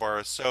bite on a bar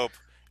of soap,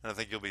 and I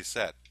think you'll be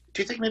set.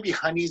 Do you think maybe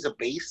honey's a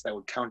base that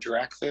would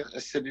counteract the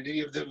acidity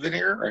of the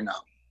vinegar, or no?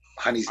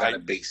 Honey's not I a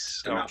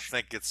base don't enough.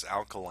 think it's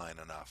alkaline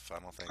enough. I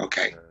don't think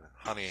Okay.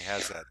 honey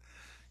has that.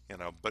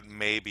 But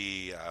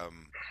maybe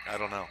I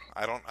don't know.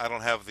 I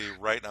don't have the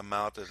right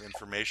amount of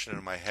information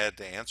in my head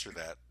to answer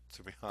that.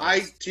 To be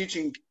honest,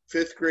 Teaching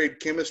 5th grade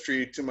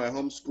chemistry to my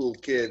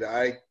homeschool kid,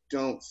 I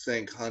don't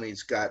think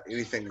honey's got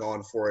anything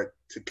going for it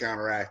to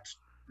counteract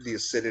the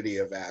acidity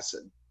of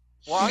acid.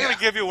 well, I'm going Yeah.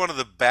 to give you one of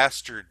the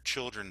bastard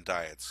children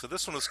diets. So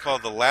this one was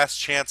called the Last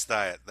Chance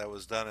Diet. That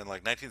was done in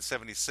like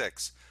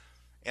 1976,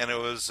 and it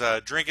was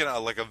drinking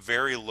like a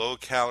very low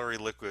calorie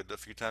liquid a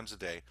few times a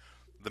day.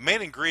 The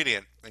main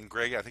ingredient, and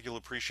Greg, I think you'll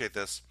appreciate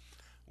this,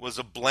 was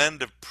a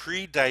blend of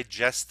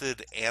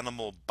pre-digested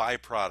animal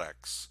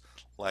byproducts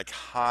like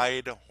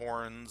hide,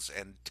 horns,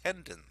 and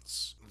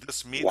tendons.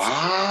 This meat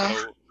Wow.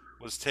 supplement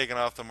was taken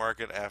off the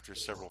market after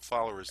several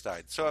followers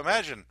died. So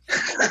imagine.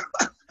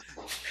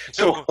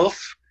 So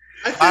hoof.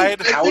 I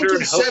think powdered in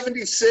hoof.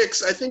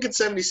 76. I think in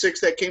 76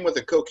 that came with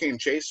a cocaine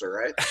chaser,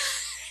 right?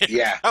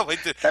 Yeah. Probably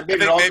did. That I made it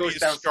think all maybe goes you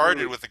down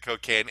started smooth. with the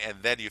cocaine and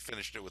then you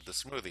finished it with the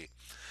smoothie.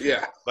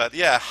 Yeah. But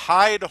yeah,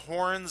 hide,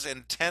 horns,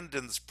 and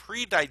tendons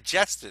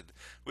pre-digested,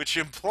 which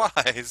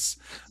implies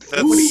that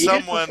Somebody eat it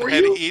someone before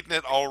had you? eaten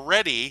it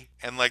already,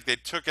 and like they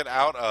took it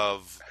out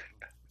of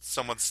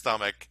someone's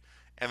stomach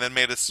and then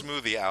made a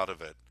smoothie out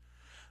of it.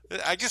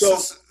 I guess So-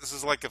 this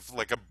is like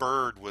a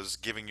bird was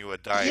giving you a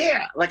diet.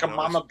 Yeah, like a You know,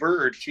 mama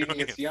bird doing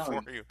feeding its it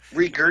young, for you.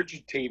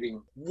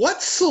 regurgitating.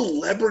 What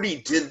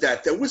celebrity did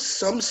that? There was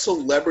some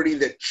celebrity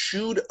that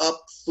chewed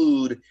up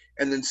food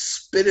and then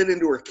spit it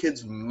into her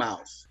kid's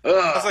mouth.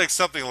 That's Ugh. like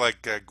something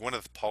like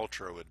Gwyneth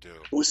Paltrow would do.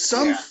 It was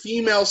some Yeah.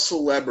 female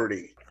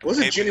celebrity. It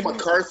wasn't Maybe. Jenny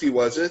McCarthy,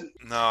 was it?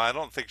 No, I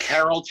don't think.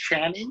 Carol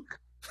Channing.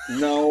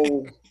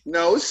 No.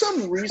 No, it was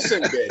some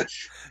recent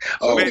bitch.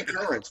 Oh, Wait.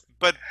 Current.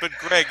 But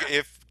Greg,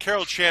 if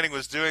Carol Channing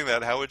was doing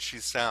that, how would she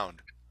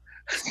sound?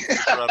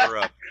 Brought her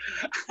up.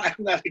 I'm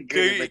not a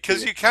good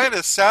Because you kind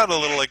of sound a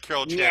little like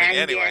Carol Channing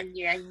anyway.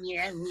 Yum,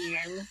 yum,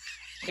 yum.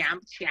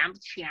 Chomp, chomp,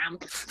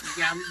 chomp.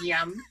 Yum,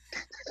 yum.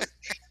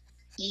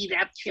 Eat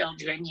up,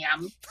 children,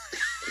 yum.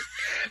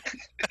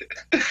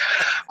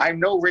 I'm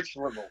no Rich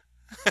Little.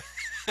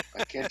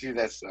 I can't do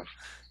that stuff.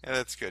 Yeah,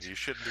 that's good. You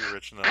shouldn't be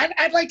rich enough.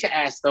 I'd like to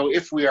ask though,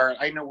 if we are,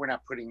 I know we're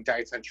not putting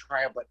diets on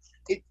trial, but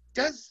it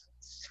does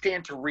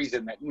stand to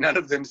reason that none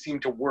of them seem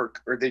to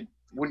work, or they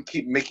wouldn't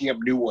keep making up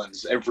new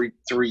ones every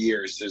 3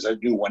 years. There's a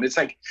new one. It's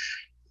like,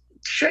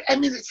 I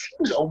mean, it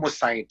seems almost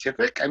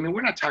scientific. I mean,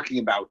 we're not talking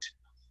about,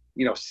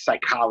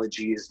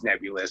 psychology is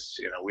nebulous.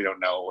 We don't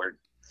know, or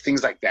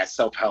things like that,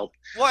 self-help.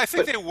 Well, I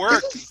think But they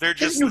work. isn't- They're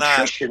just isn't not.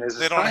 nutrition is a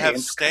They don't have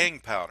science. staying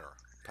power.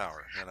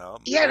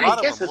 Yeah, a and lot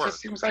I guess of it them work. just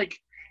seems like,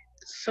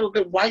 so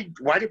that why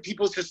do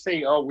people just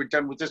say, oh, we're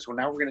done with this one,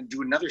 now we're going to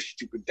do another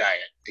stupid diet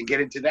and get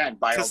into that and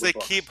buy all Because the they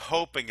books. keep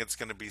hoping it's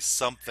going to be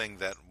something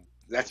that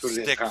That's will what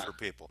it is, stick huh? for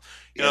people.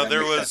 Yeah, that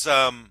there makes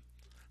was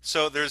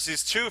so there's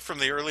these two from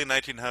the early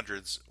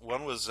 1900s.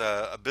 One was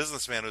a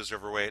businessman who was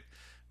overweight,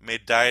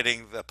 made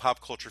dieting the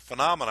pop culture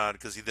phenomenon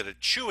because he did a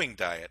chewing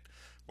diet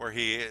where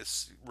he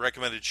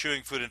recommended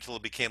chewing food until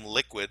it became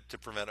liquid to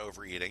prevent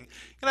overeating.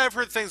 And I've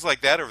heard things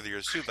like that over the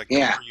years too, like the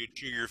Yeah. more you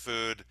chew your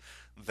food,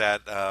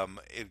 that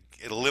it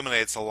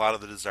eliminates a lot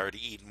of the desire to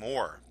eat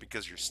more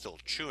because you're still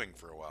chewing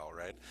for a while,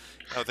 right?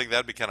 I would think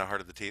that'd be kind of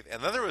hard on the teeth.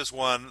 And then there was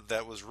one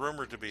that was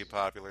rumored to be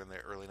popular in the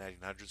early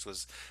 1900s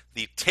was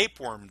the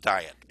tapeworm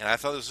diet. And I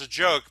thought this was a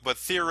joke, but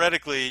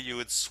theoretically you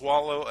would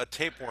swallow a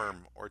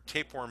tapeworm or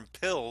tapeworm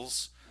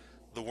pills.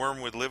 The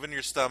worm would live in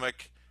your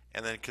stomach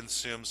and then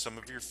consume some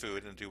of your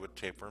food and do what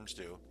tapeworms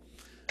do.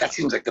 That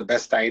seems like the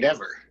best diet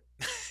ever.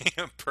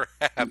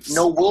 Perhaps.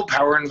 No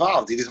willpower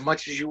involved. Eat as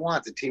much as you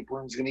want. The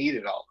tapeworm's going to eat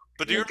it all.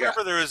 But do you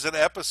remember there was an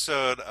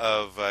episode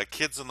of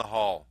Kids in the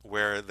Hall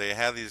where they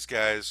had these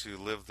guys who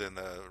lived in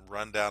a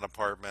rundown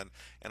apartment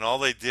and all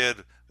they did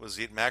was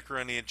eat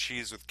macaroni and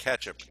cheese with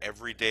ketchup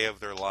every day of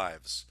their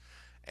lives.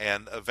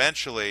 And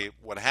eventually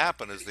what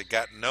happened is they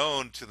got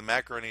known to the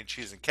macaroni and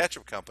cheese and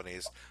ketchup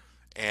companies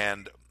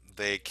and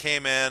they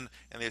came in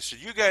and they said,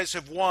 "You guys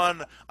have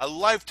won a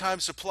lifetime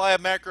supply of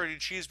macaroni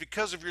and cheese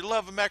because of your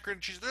love of macaroni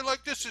and cheese." They're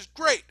like, "This is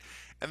great."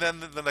 And then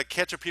the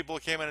ketchup people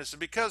came in and said,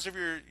 "Because of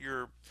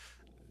your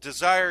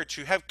desire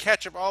to have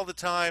ketchup all the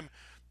time,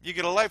 you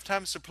get a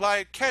lifetime supply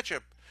of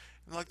ketchup."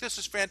 And like, "This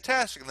is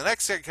fantastic." And the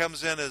next thing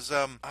comes in is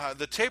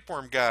the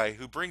tapeworm guy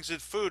who brings in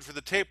food for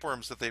the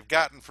tapeworms that they've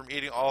gotten from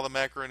eating all the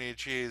macaroni and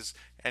cheese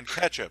and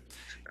ketchup.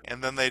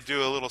 And then they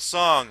do a little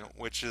song,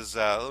 which is,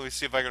 let me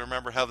see if I can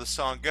remember how the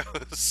song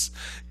goes.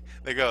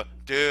 They go,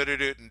 "Do do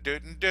do do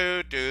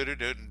do do do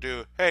do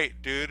do, hey,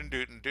 do do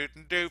do do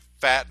do,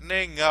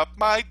 fattening up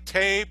my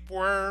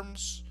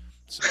tapeworms."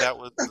 So that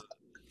was the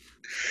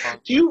song.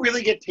 Do you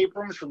really get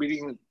tapeworms from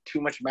eating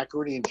too much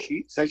macaroni and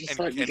cheese? I just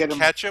thought you And get them.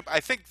 ketchup. I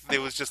think it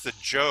was just a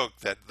joke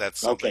that's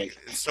something. Okay.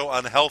 It's so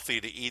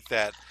unhealthy to eat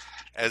that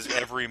as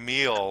every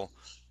meal,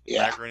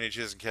 Yeah. macaroni and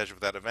cheese and ketchup.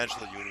 That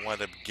eventually you would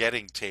wind up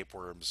getting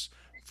tapeworms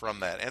from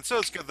that. And so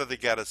it's good that they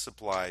got a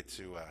supply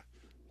to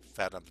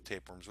fatten up the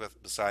tapeworms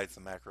with, besides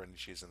the macaroni and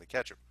cheese and the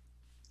ketchup.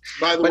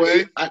 By the But way,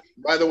 it-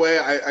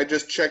 I- I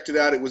just checked it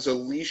out. It was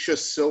Alicia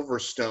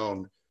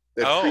Silverstone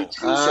that Oh. pre-chews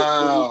her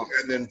Oh. food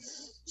and then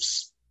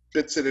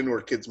spits it into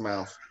her kid's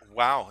mouth.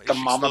 Wow, is The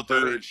she mama still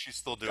doing? bird Is she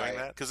still doing diet.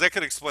 that? Because that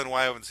could explain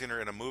why I haven't seen her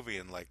in a movie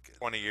in like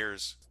 20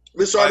 years.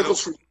 This By the-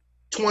 article's from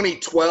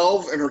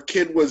 2012, and her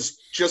kid was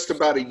just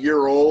about a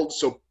year old,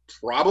 so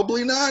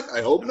probably not.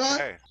 I hope not.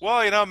 Okay.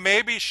 Well,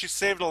 maybe she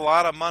saved a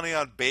lot of money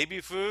on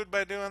baby food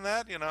by doing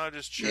that.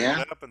 Just chewing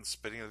Yeah. it up and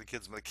spitting it at the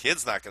kids. The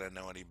kid's not going to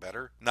know any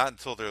better. Not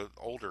until they're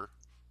older.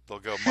 They'll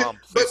go, "Mom,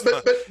 But, please."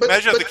 but, but, but,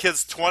 Imagine but if the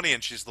kid's 20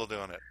 and she's still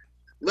doing it.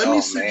 let Oh, me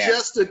man.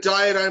 suggest a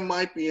diet I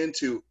might be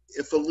into.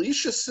 If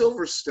Alicia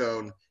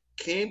Silverstone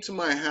came to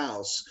my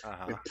house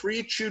Uh-huh. and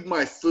pre-chewed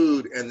my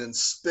food and then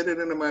spit it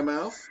into my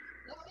mouth,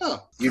 You'd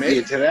be maybe.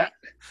 into that?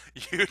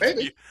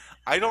 Maybe.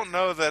 I don't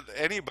know that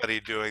anybody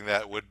doing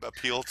that would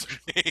appeal to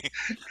me.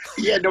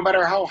 Yeah, no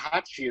matter how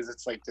hot she is,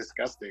 it's like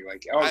disgusting.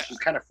 Like, oh, I- she's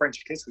kind of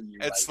French kissing you.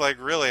 It's like,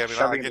 really, I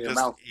shoving I it could in your just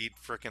mouth. eat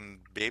frickin'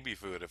 baby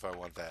food if I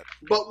want that.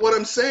 But what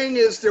I'm saying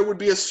is there would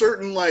be a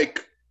certain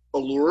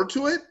allure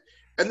to it,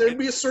 and there'd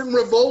be a certain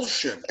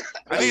revulsion.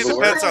 I think it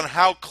Allure? depends on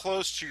how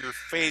close to your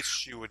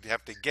face you would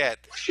have to get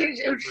she'd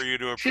for you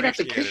to have to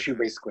appreciate kiss it. you,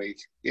 basically.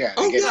 Yeah.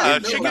 Oh, to get yeah,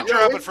 into She your can mouth.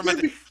 drop yeah, it from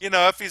it'd be-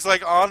 if he's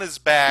like on his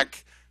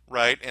back,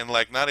 right, and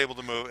like not able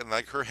to move, and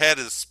like her head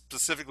is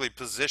specifically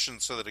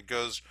positioned so that it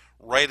goes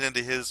right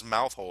into his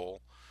mouth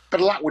hole. But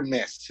a lot would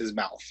miss his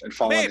mouth and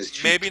fall on Maybe, his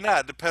cheek. maybe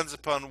not. Depends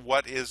upon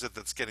what is it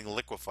that's getting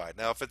liquefied.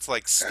 Now, if it's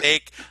like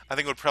steak, I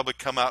think it would probably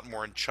come out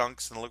more in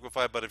chunks and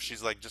liquefy. But if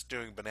she's like just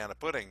doing banana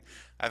pudding,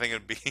 I think it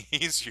would be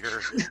easier.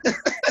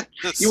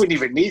 You wouldn't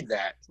even need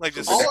that. Like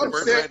just All squirt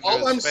right into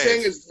I'm his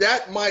saying face. is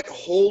that might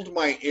hold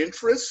my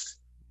interest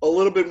a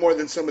little bit more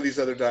than some of these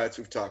other diets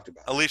we've talked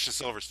about. Alicia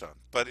Silverstone.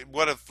 But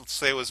what if,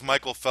 say, it was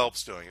Michael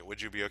Phelps doing it?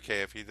 Would you be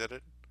okay if he did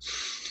it?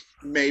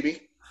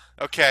 Maybe.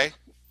 Okay.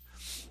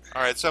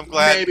 All right. So I'm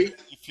glad Maybe.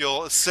 you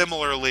feel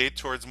similarly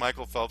towards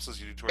Michael Phelps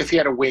as you do towards. If he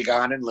had a wig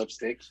on and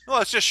lipstick.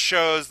 Well, it just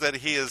shows that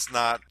he is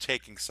not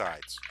taking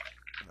sides.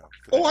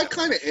 for the Oh, I job.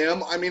 kind of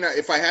am. I mean,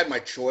 if I had my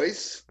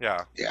choice.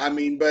 Yeah. I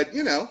mean, but I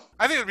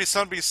think it would be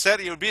something to be said.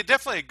 It would be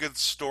definitely a good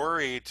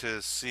story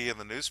to see in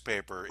the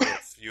newspaper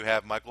if you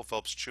have Michael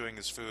Phelps chewing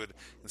his food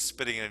and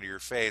spitting it into your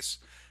face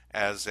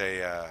as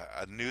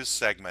a news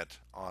segment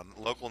on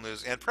local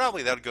news, and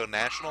probably that would go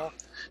national.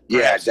 Yeah,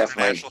 perhaps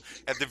definitely. international.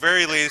 At the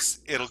very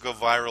least, it'll go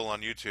viral on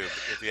YouTube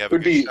if you have It a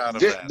would good be shot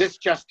of this, that. this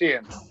just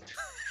in.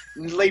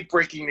 Late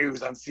breaking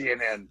news on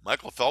CNN.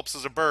 Michael Phelps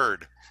is a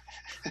bird.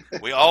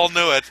 We all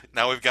knew it.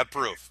 Now we've got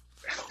proof.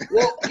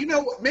 well,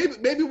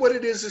 maybe what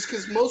it is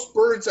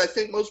because I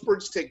think most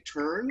birds take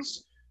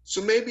turns.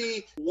 So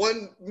maybe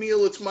one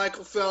meal it's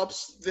Michael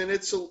Phelps, then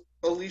it's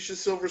Alicia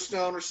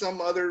Silverstone or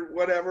some other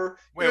whatever.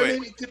 Wait.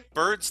 Maybe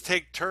Birds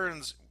take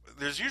turns.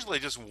 there's usually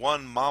just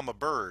one mama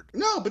bird.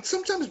 No, but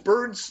sometimes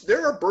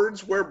there are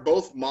birds where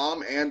both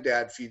mom and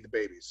dad feed the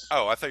babies.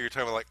 Oh, I thought you were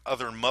talking about like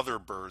other mother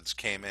birds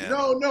came in.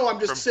 No, I'm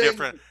just from saying.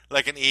 different,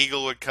 like an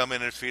eagle would come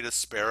in and feed a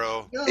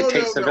sparrow. No, It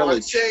takes a I'm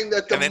village. saying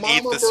that the And then mama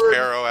eat the bird.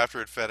 sparrow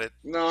after it fed it.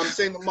 No, I'm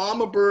saying the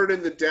mama bird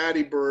and the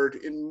daddy bird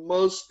in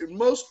most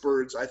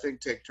birds, I think,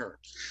 take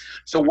turns.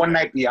 So one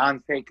night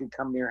Beyonce could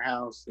come to your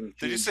house. And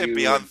Did you feed say you.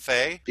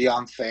 Beyonce?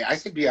 Beyonce. I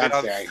said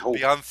Beyonce. I hope.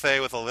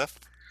 Beyonce with a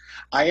lift?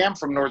 I am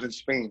from northern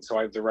Spain, so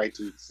I have the right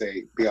to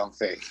say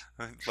Beyonce.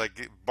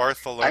 Like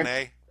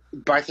Barcelona?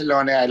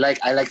 Barcelona. I like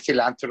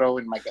cilantro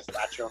in my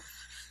gazpacho.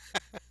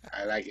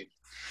 I like it.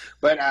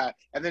 But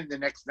and then the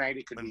next night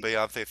it could When be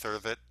Beyonce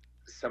throws it?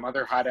 some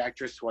other hot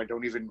actress who I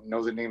don't even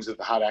know the names of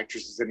the hot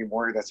actresses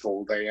anymore. That's how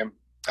old I am.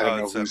 I don't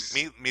know it's who's.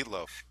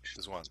 Meatloaf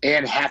is one.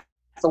 Anne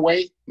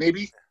Hathaway,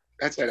 maybe.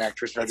 That's that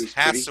actress. Right? That's Who's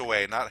pretty.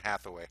 Hathaway, not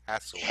Hathaway.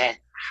 Hathaway.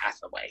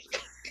 Hathaway.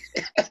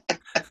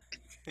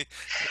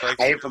 Like,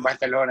 I am from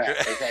Barcelona.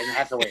 It's Anne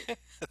Hathaway.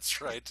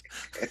 that's right.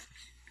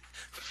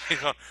 You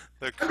know,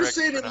 the I'm correct just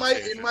saying it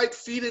pronunciation. might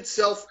feed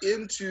itself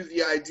into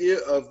the idea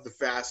of the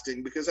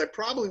fasting because I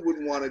probably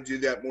wouldn't want to do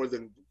that more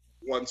than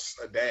once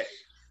a day.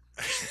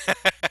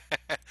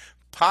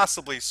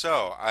 Possibly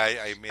so.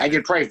 I mean, I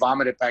could probably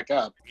vomit it back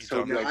up. You So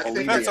don't it'd be know. like I think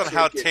depends bulimia. on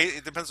how take it.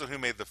 it depends on who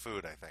made the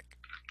food, I think,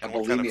 A and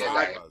what kind of bulimia food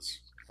diet. it was.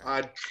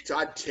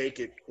 I'd take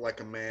it like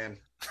a man.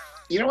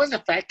 You know, as a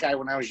fat guy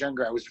when I was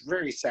younger, I was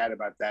very sad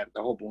about that,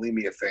 the whole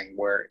bulimia thing,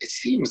 where it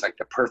seems like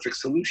the perfect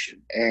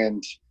solution.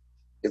 And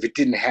if it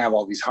didn't have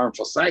all these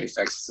harmful side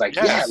effects, it's like,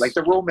 Yes. yeah, like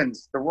the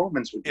Romans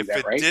would do If that,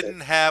 it right? didn't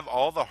have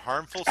all the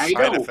harmful I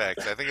side know.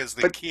 effects, I think is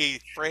the But- key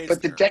phrase.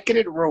 But the there.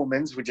 decadent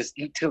Romans would just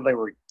eat till they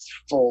were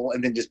full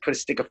and then just put a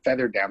stick of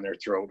feather down their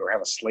throat or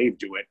have a slave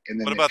do it and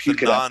then What they'd about the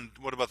puke it up.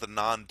 what about the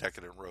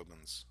non-decadent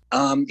Romans?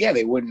 Yeah,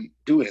 they wouldn't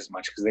do it as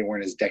much because they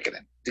weren't as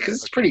decadent. Because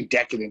it's pretty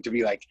decadent to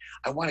be like,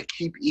 I want to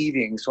keep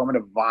eating, so I'm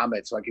going to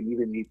vomit so I can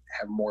even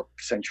have more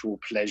sensual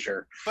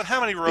pleasure. But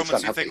how many Romans do you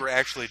unhealthy. think were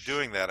actually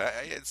doing that?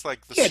 It's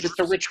like the Yeah, just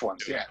the Spurs rich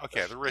ones. do it. Yeah,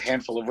 Okay, the rich a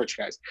handful ones. of rich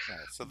guys. Yeah,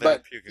 so they But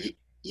were puking.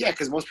 yeah,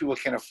 because most people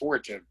can't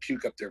afford to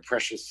puke up their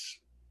precious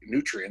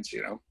nutrients,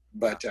 you know.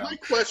 But My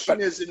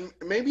question is, and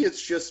maybe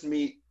it's just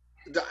me,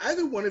 do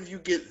either one of you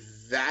get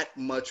that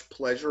much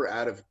pleasure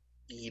out of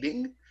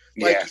eating?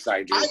 Like, yes,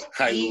 I do. I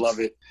I eat- love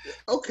it.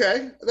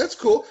 Okay, that's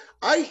cool.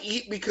 I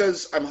eat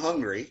because I'm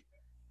hungry,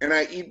 and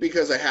I eat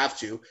because I have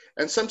to.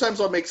 And sometimes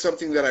I'll make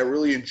something that I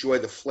really enjoy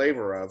the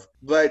flavor of.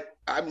 But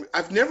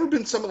I've never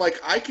been someone like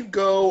I could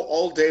go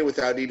all day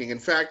without eating. In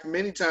fact,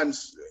 many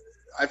times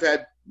I've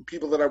had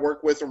people that I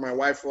work with or my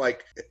wife are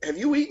like, "Have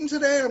you eaten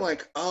today?" I'm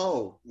like,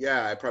 "Oh,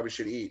 yeah, I probably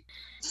should eat."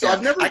 So Yeah,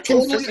 I've never I can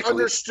totally physically-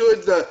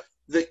 understood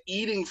the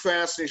eating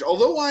fascination.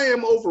 Although I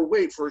am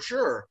overweight for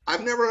sure,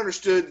 I've never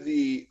understood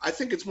I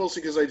think it's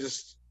mostly because I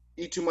just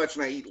eat too much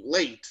and I eat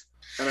late.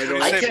 And I What do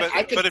don't you say?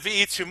 I can- But if you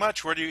eat too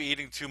much, what are you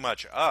eating too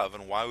much of,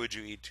 and why would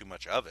you eat too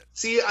much of it?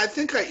 see. I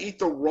think I eat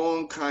the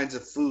wrong kinds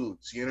of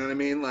foods. You know what I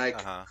mean? Like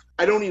Uh-huh.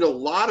 I don't eat a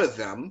lot of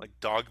them. Like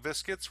dog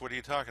biscuits? What are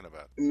you talking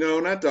about? No,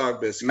 not dog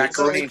biscuits.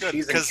 Macaroni Like, and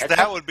cheese and Because ketchup?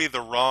 that would be the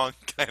wrong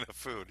kind of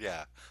food.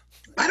 Yeah.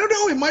 I don't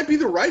know. It might be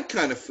the right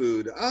kind of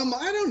food. I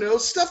don't know.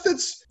 Stuff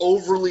that's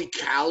overly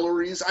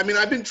calories. I mean,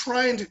 I've been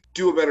trying to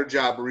do a better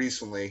job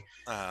recently.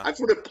 Uh-huh. I've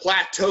sort of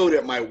plateaued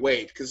at my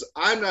weight because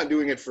I'm not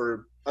doing it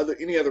for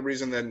any other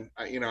reason than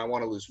I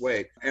want to lose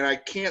weight, and I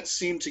can't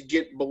seem to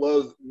get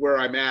below where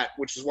I'm at,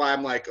 which is why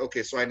I'm like,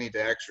 okay, so I need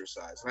to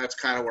exercise, and that's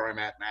kind of where I'm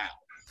at now.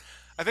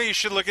 I think you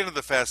should look into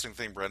the fasting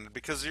thing, Brendan,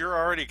 because you're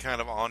already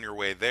kind of on your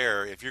way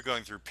there. If you're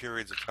going through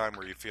periods of time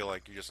where you feel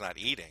like you're just not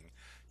eating,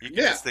 you can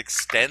Yeah. just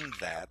extend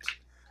that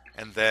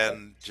and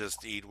then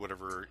just eat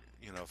whatever,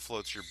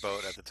 floats your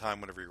boat at the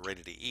time whenever you're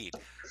ready to eat.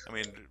 I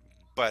mean,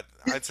 but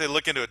I'd say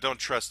look into it. Don't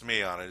trust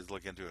me on it. Just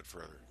look into it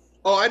further.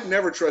 Oh, I'd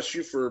never trust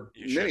you for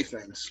You many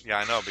should. things. Yeah,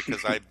 I know,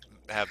 because I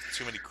have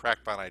too many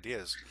crackpot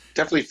ideas.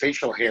 Definitely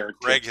facial hair.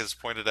 Greg has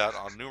pointed out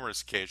on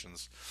numerous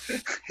occasions.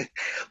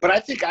 But I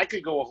think I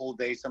could go a whole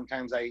day.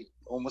 Sometimes I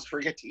almost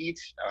forget to eat,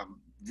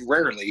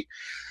 rarely.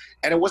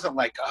 And it wasn't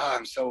like, oh,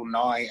 I'm so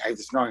gnawing. I have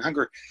this gnawing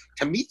hunger.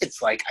 To me,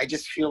 it's like I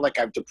just feel like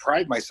I've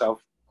deprived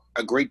myself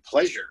a great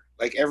pleasure.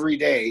 Like every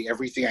day,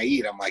 everything I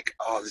eat, I'm like,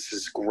 oh, this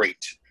is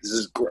great. This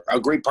is a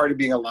great part of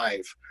being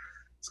alive.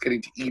 It's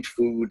getting to eat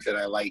food that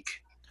I like.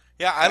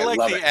 Yeah, I like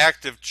love the it.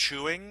 act of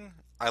chewing.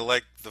 I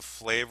like the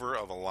flavor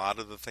of a lot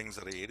of the things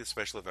that I eat,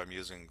 especially if I'm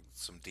using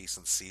some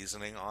decent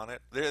seasoning on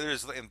it.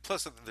 And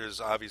plus, there's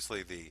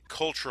obviously the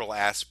cultural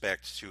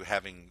aspect to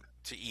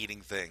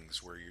eating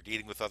things, where you're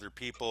eating with other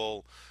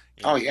people.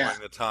 Oh, yeah.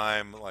 Enjoying the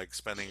time, like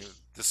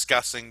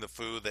discussing the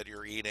food that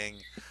you're eating.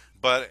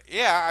 But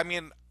yeah, I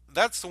mean,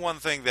 that's the one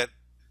thing that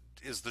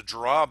is the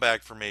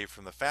drawback for me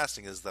from the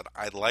fasting, is that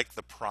I like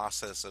the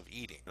process of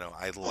eating.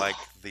 I like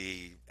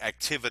the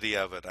activity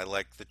of it. I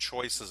like the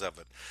choices of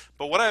it.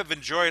 But what I've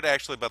enjoyed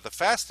actually about the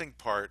fasting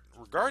part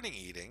regarding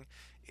eating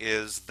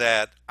is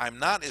that I'm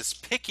not as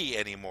picky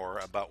anymore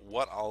about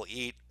what I'll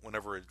eat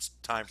whenever it's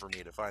time for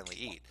me to finally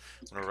eat.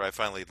 Whenever I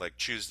finally like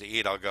choose to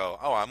eat, I'll go,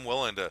 oh, I'm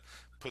willing to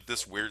put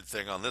this weird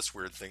thing on this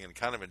weird thing and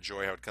kind of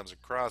enjoy how it comes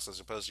across, as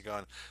opposed to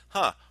going,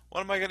 huh,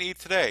 what am I going to eat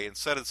today?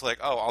 Instead, it's like,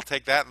 oh, I'll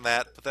take that and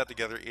that, put that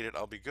together, eat it,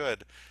 I'll be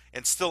good,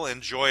 and still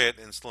enjoy it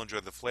and still enjoy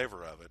the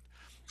flavor of it.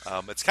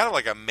 It's kind of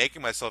like I'm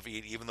making myself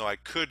eat, even though I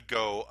could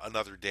go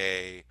another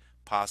day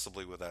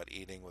possibly without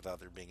eating, without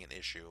there being an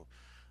issue.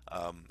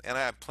 And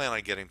I plan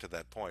on getting to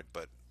that point.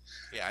 But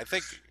yeah, I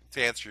think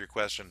to answer your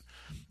question,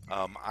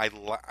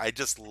 I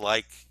just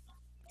like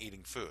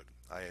eating food.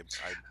 I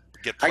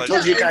get I pleasure.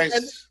 told you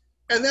guys.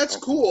 And that's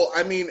cool.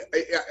 I mean,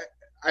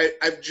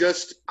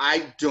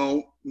 I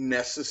don't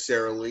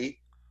necessarily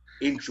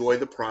enjoy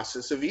the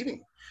process of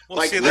eating. Well,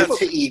 like, see, Live that's,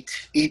 to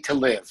eat to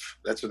live.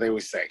 That's what they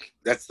always say.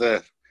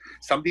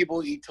 Some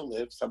people eat to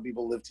live, some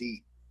people live to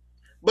eat.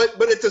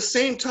 But at the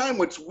same time,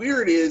 what's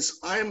weird is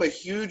I'm a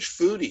huge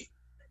foodie.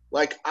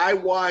 Like, I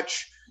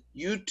watch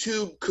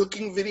YouTube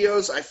cooking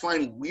videos. I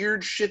find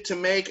weird shit to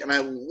make, and I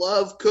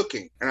love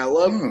cooking. And I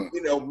love,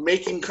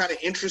 making kind of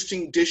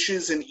interesting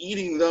dishes and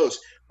eating those.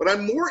 But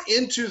I'm more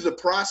into the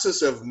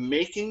process of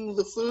making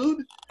the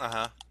food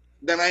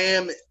than I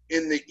am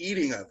in the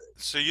eating of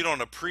it. so you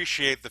don't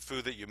appreciate the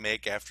food that you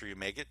make after you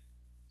make it?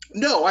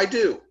 No, I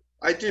do.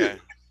 Okay.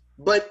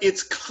 But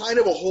it's kind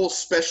of a whole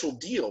special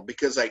deal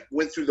because I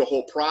went through the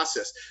whole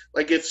process.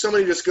 Like, if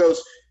somebody just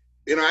goes,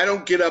 I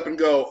don't get up and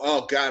go,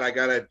 oh God, I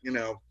gotta,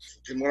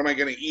 what am I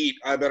gonna eat?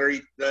 I better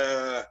eat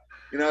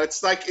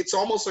it's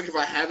almost like if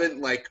I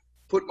haven't like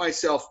put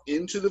myself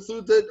into the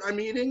food that I'm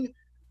eating,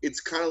 it's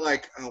kind of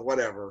like, oh,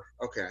 whatever.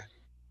 Okay.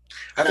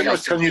 I think I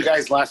was telling you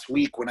guys last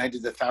week when I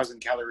did the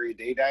 1,000-calorie a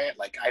day diet,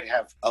 like I'd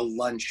have a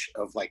lunch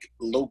of like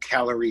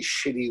low-calorie,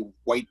 shitty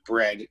white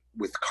bread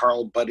with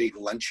Carl Buddig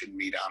luncheon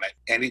meat on it,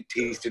 and it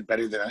tasted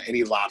better than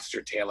any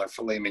lobster tail or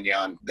filet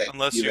mignon.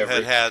 Unless you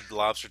had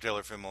lobster tail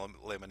or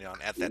filet mignon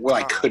at that well,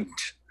 time.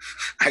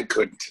 I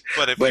couldn't.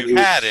 But if you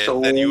had it,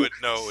 then you would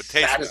know it would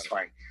taste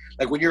satisfying.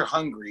 Like when you're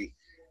hungry,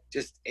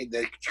 just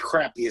the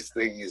crappiest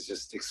thing is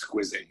just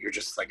exquisite. You're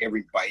just like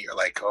every bite, you're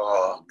like,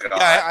 oh God.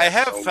 Yeah, I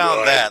have so found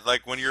good. that.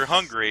 Like when you're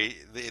hungry,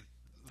 the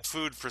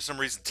food for some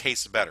reason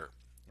tastes better.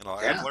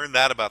 I've learned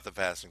that about the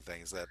fasting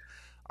thing, is that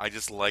I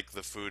just like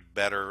the food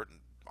better,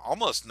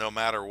 almost no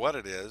matter what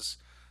it is.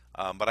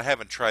 But I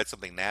haven't tried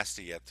something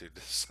nasty yet to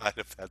decide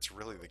if that's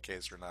really the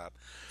case or not.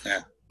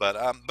 Yeah.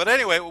 But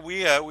anyway,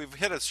 we've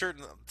hit a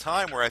certain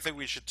time where I think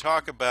we should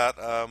talk about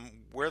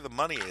where the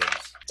money is.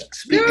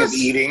 Speaking of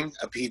eating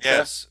a pizza.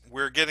 Yes,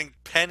 we're getting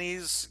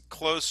pennies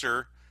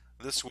closer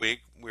this week.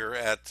 We're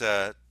at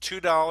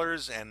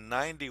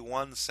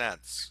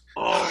 $2.91.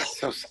 Oh,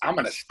 so I'm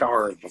gonna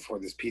starve before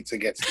this pizza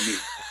gets to me.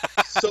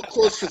 So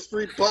close to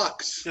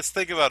 $3. Just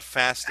think about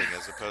fasting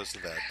as opposed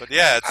to that. But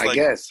yeah, it's I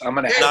guess I'm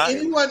gonna.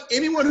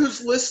 Anyone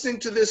who's listening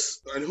to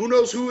this, and who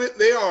knows who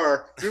they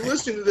are, if you're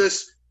listening to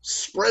this,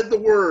 spread the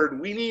word.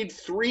 We need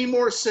 3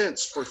 more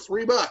cents for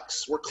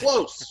 $3. We're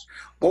close.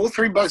 What will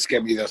 $3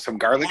 get me though? Some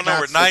garlic. Oh,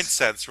 no, we're 9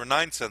 cents. We're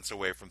 9 cents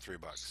away from $3.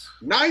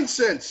 9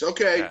 cents.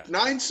 Okay, Yeah.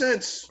 9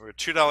 cents. We're at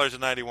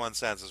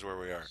 $2.91 is where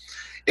we are.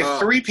 If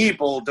 3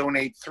 people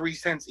donate 3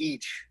 cents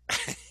each,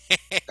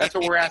 that's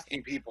what we're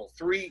asking people.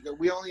 3.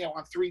 We only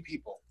want 3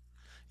 people.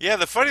 Yeah,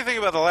 the funny thing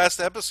about the last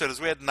episode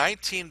is we had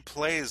 19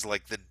 plays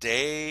like the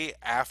day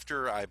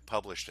after I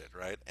published it,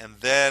 right?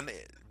 And then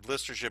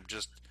listenership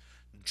just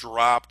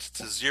dropped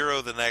to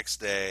 0 the next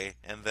day,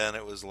 and then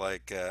it was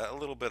like a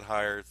little bit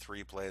higher,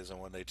 3 plays on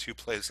one day, 2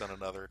 plays on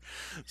another.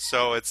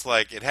 So it's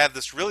like it had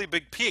this really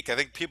big peak. I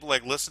think people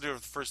like listened to it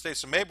the first day.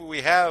 So maybe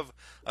we have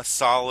a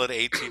solid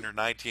 18 or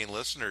 19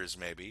 listeners,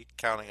 maybe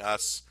counting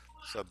us.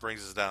 So it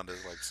brings us down to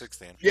like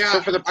 16. Yeah.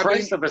 So for the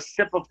price of a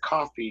sip of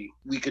coffee,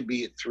 we could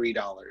be at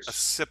 $3. A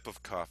sip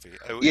of coffee.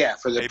 Yeah,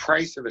 for the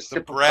price of a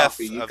sip of breath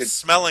coffee, you of could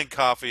smelling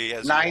coffee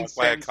as you 9 walk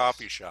by a cents.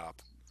 coffee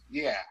shop.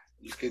 Yeah,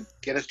 you could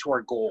get us to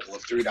our goal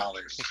of $3.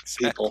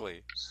 People.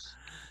 Exactly.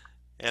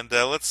 And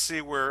let's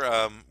see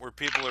where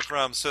people are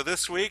from. So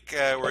this week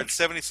we're at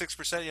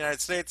 76%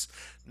 United States,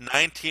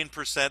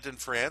 19% in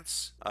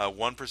France,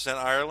 1%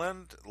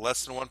 Ireland,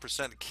 less than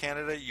 1%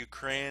 Canada,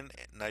 Ukraine,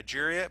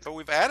 Nigeria. But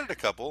we've added a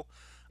couple.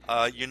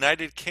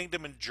 United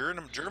Kingdom and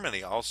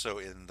Germany also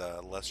in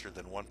the lesser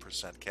than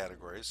 1%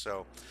 category.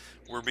 So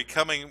we're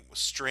becoming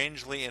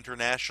strangely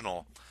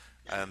international.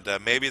 And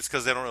maybe it's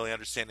because they don't really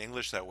understand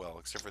English that well,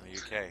 except for in the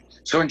UK.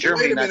 So in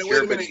Germany, not wait a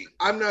minute. Germany.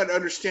 I'm not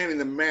understanding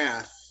the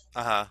math.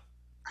 Uh-huh.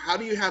 How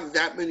do you have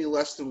that many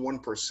less than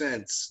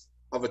 1%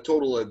 of a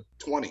total of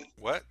 20?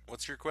 What?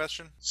 What's your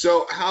question?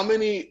 So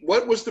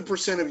what was the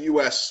percent of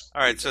U.S.?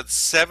 All right, so it's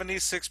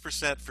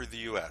 76% for the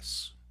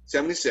U.S.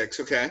 76,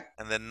 okay.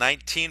 And then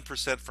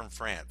 19% from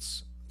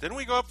France. Did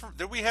we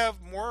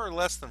have more or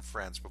less than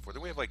France before?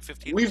 Did we have like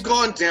 15%? We've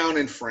gone down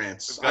in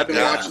France. I've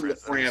been watching the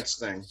France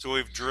thing. So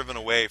we've driven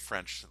away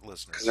French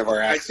listeners. Because of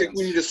our accents. I think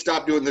we need to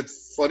stop doing the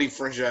funny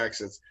French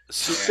accents.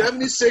 So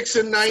 76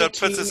 and 19. So it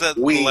puts us at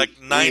like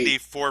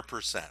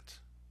 94%.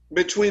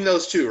 Between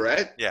those two,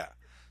 right? Yeah.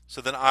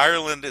 So then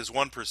Ireland is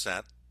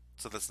 1%.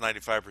 So that's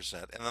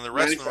 95%. And then the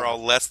rest of them are all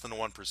 95%. less than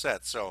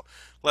 1%. So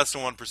less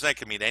than 1%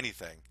 can mean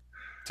anything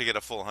to get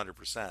a full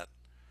 100%.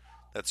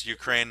 That's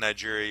Ukraine,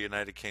 Nigeria,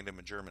 United Kingdom,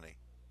 and Germany.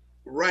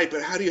 Right,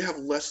 but how do you have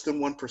less than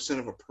 1%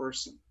 of a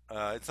person?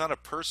 It's not a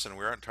person.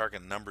 We aren't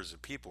talking numbers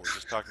of people. We're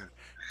just talking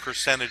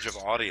percentage of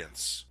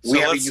audience. We So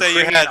have let's a say you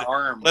Ukrainian had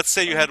arm. let's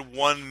say you had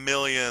 1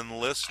 million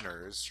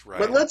listeners, right?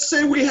 But let's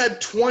say we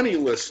had 20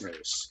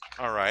 listeners,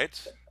 All right.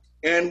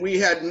 and we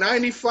had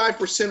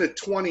 95% of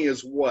 20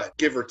 is what,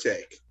 give or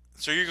take?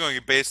 So you're going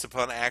based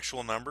upon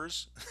actual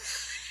numbers?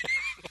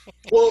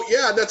 Well,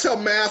 yeah, that's how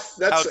math.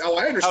 That's how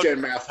I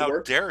understand math How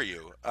works. dare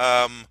you?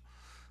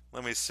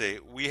 Let me see.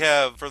 We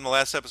have, from the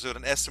last episode,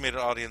 an estimated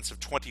audience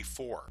of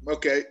 24.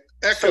 Okay,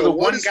 So Echo. the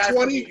What one is guy from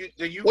 20?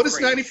 the What is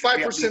Ukraine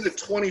 95% of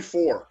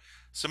 24?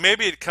 So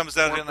maybe it comes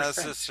down to not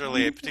 4%.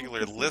 necessarily a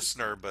particular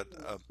listener, but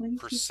a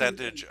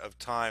percentage of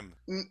time.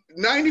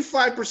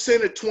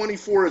 95% of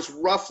 24 is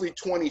roughly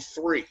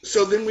 23.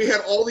 So then we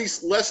had all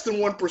these less than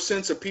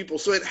 1% of people.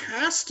 So it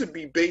has to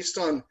be based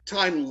on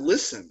time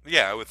listened.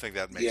 Yeah, I would think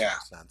that makes Yeah.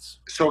 more sense.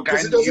 So a guy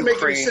Because in it doesn't make any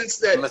Ukraine sense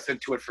that-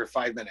 listened to it for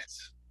 5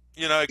 minutes.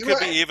 You know, it You're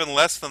could right. be even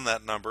less than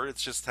that number.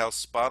 It's just how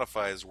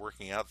Spotify is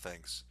working out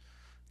things.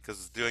 Because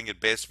it's doing it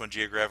based on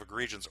geographic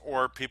regions.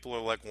 Or people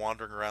are like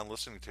wandering around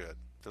listening to it.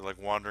 They're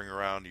like wandering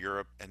around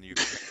Europe and you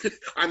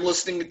I'm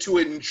listening to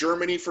it in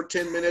Germany for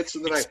 10 minutes,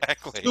 and then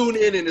exactly. I tune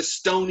in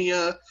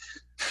Estonia.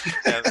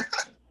 Yeah,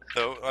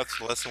 so that's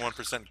less than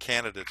 1%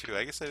 Canada too.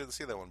 I guess I didn't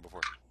see that one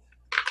before.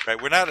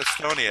 Right, we're not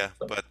Estonia,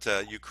 but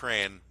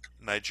Ukraine,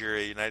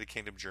 Nigeria, United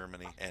Kingdom,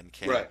 Germany, and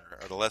Canada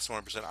are the less than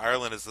 1%.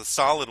 Ireland is the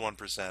solid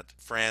 1%.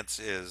 France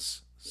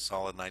is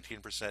solid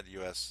 19%.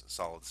 U.S.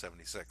 solid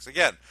 76%.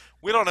 Again,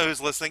 we don't know who's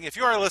listening. If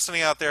you are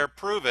listening out there,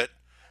 prove it.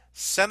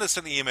 Send us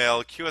an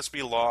email,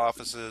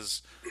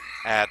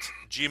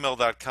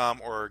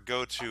 qsblawoffices@gmail.com, or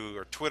go to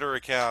our Twitter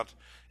account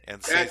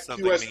and say At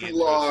something QSB mean to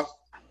Law. us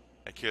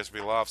at QSB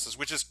Law Offices,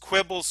 which is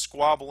quibble,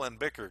 squabble, and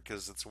bicker,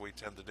 because that's what we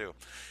tend to do.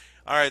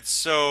 All right,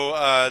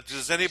 so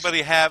does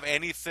anybody have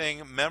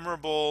anything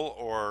memorable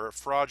or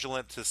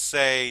fraudulent to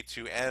say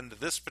to end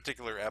this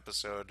particular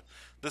episode,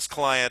 this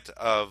client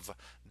of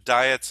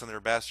Diets and Their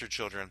Bastard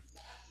Children?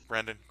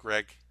 Brendan,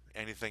 Greg,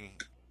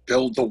 anything?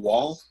 Build the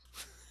wall.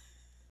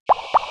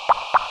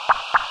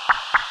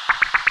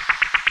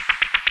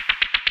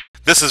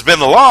 This has been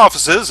the Law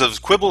Offices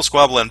of Quibble,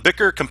 Squabble, and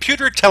Bicker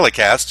Computer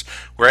Telecast,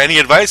 where any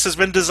advice has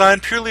been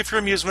designed purely for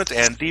amusement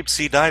and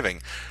deep-sea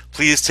diving.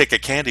 Please take a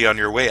candy on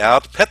your way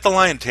out, pet the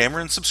lion tamer,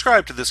 and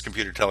subscribe to this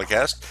computer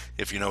telecast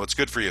if you know it's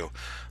good for you.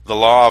 The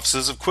Law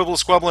Offices of Quibble,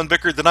 Squabble, and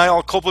Bicker deny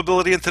all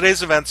culpability in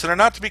today's events and are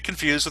not to be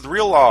confused with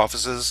real law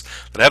offices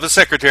that have a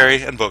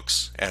secretary and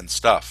books and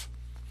stuff.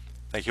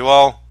 Thank you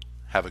all.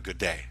 Have a good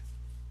day.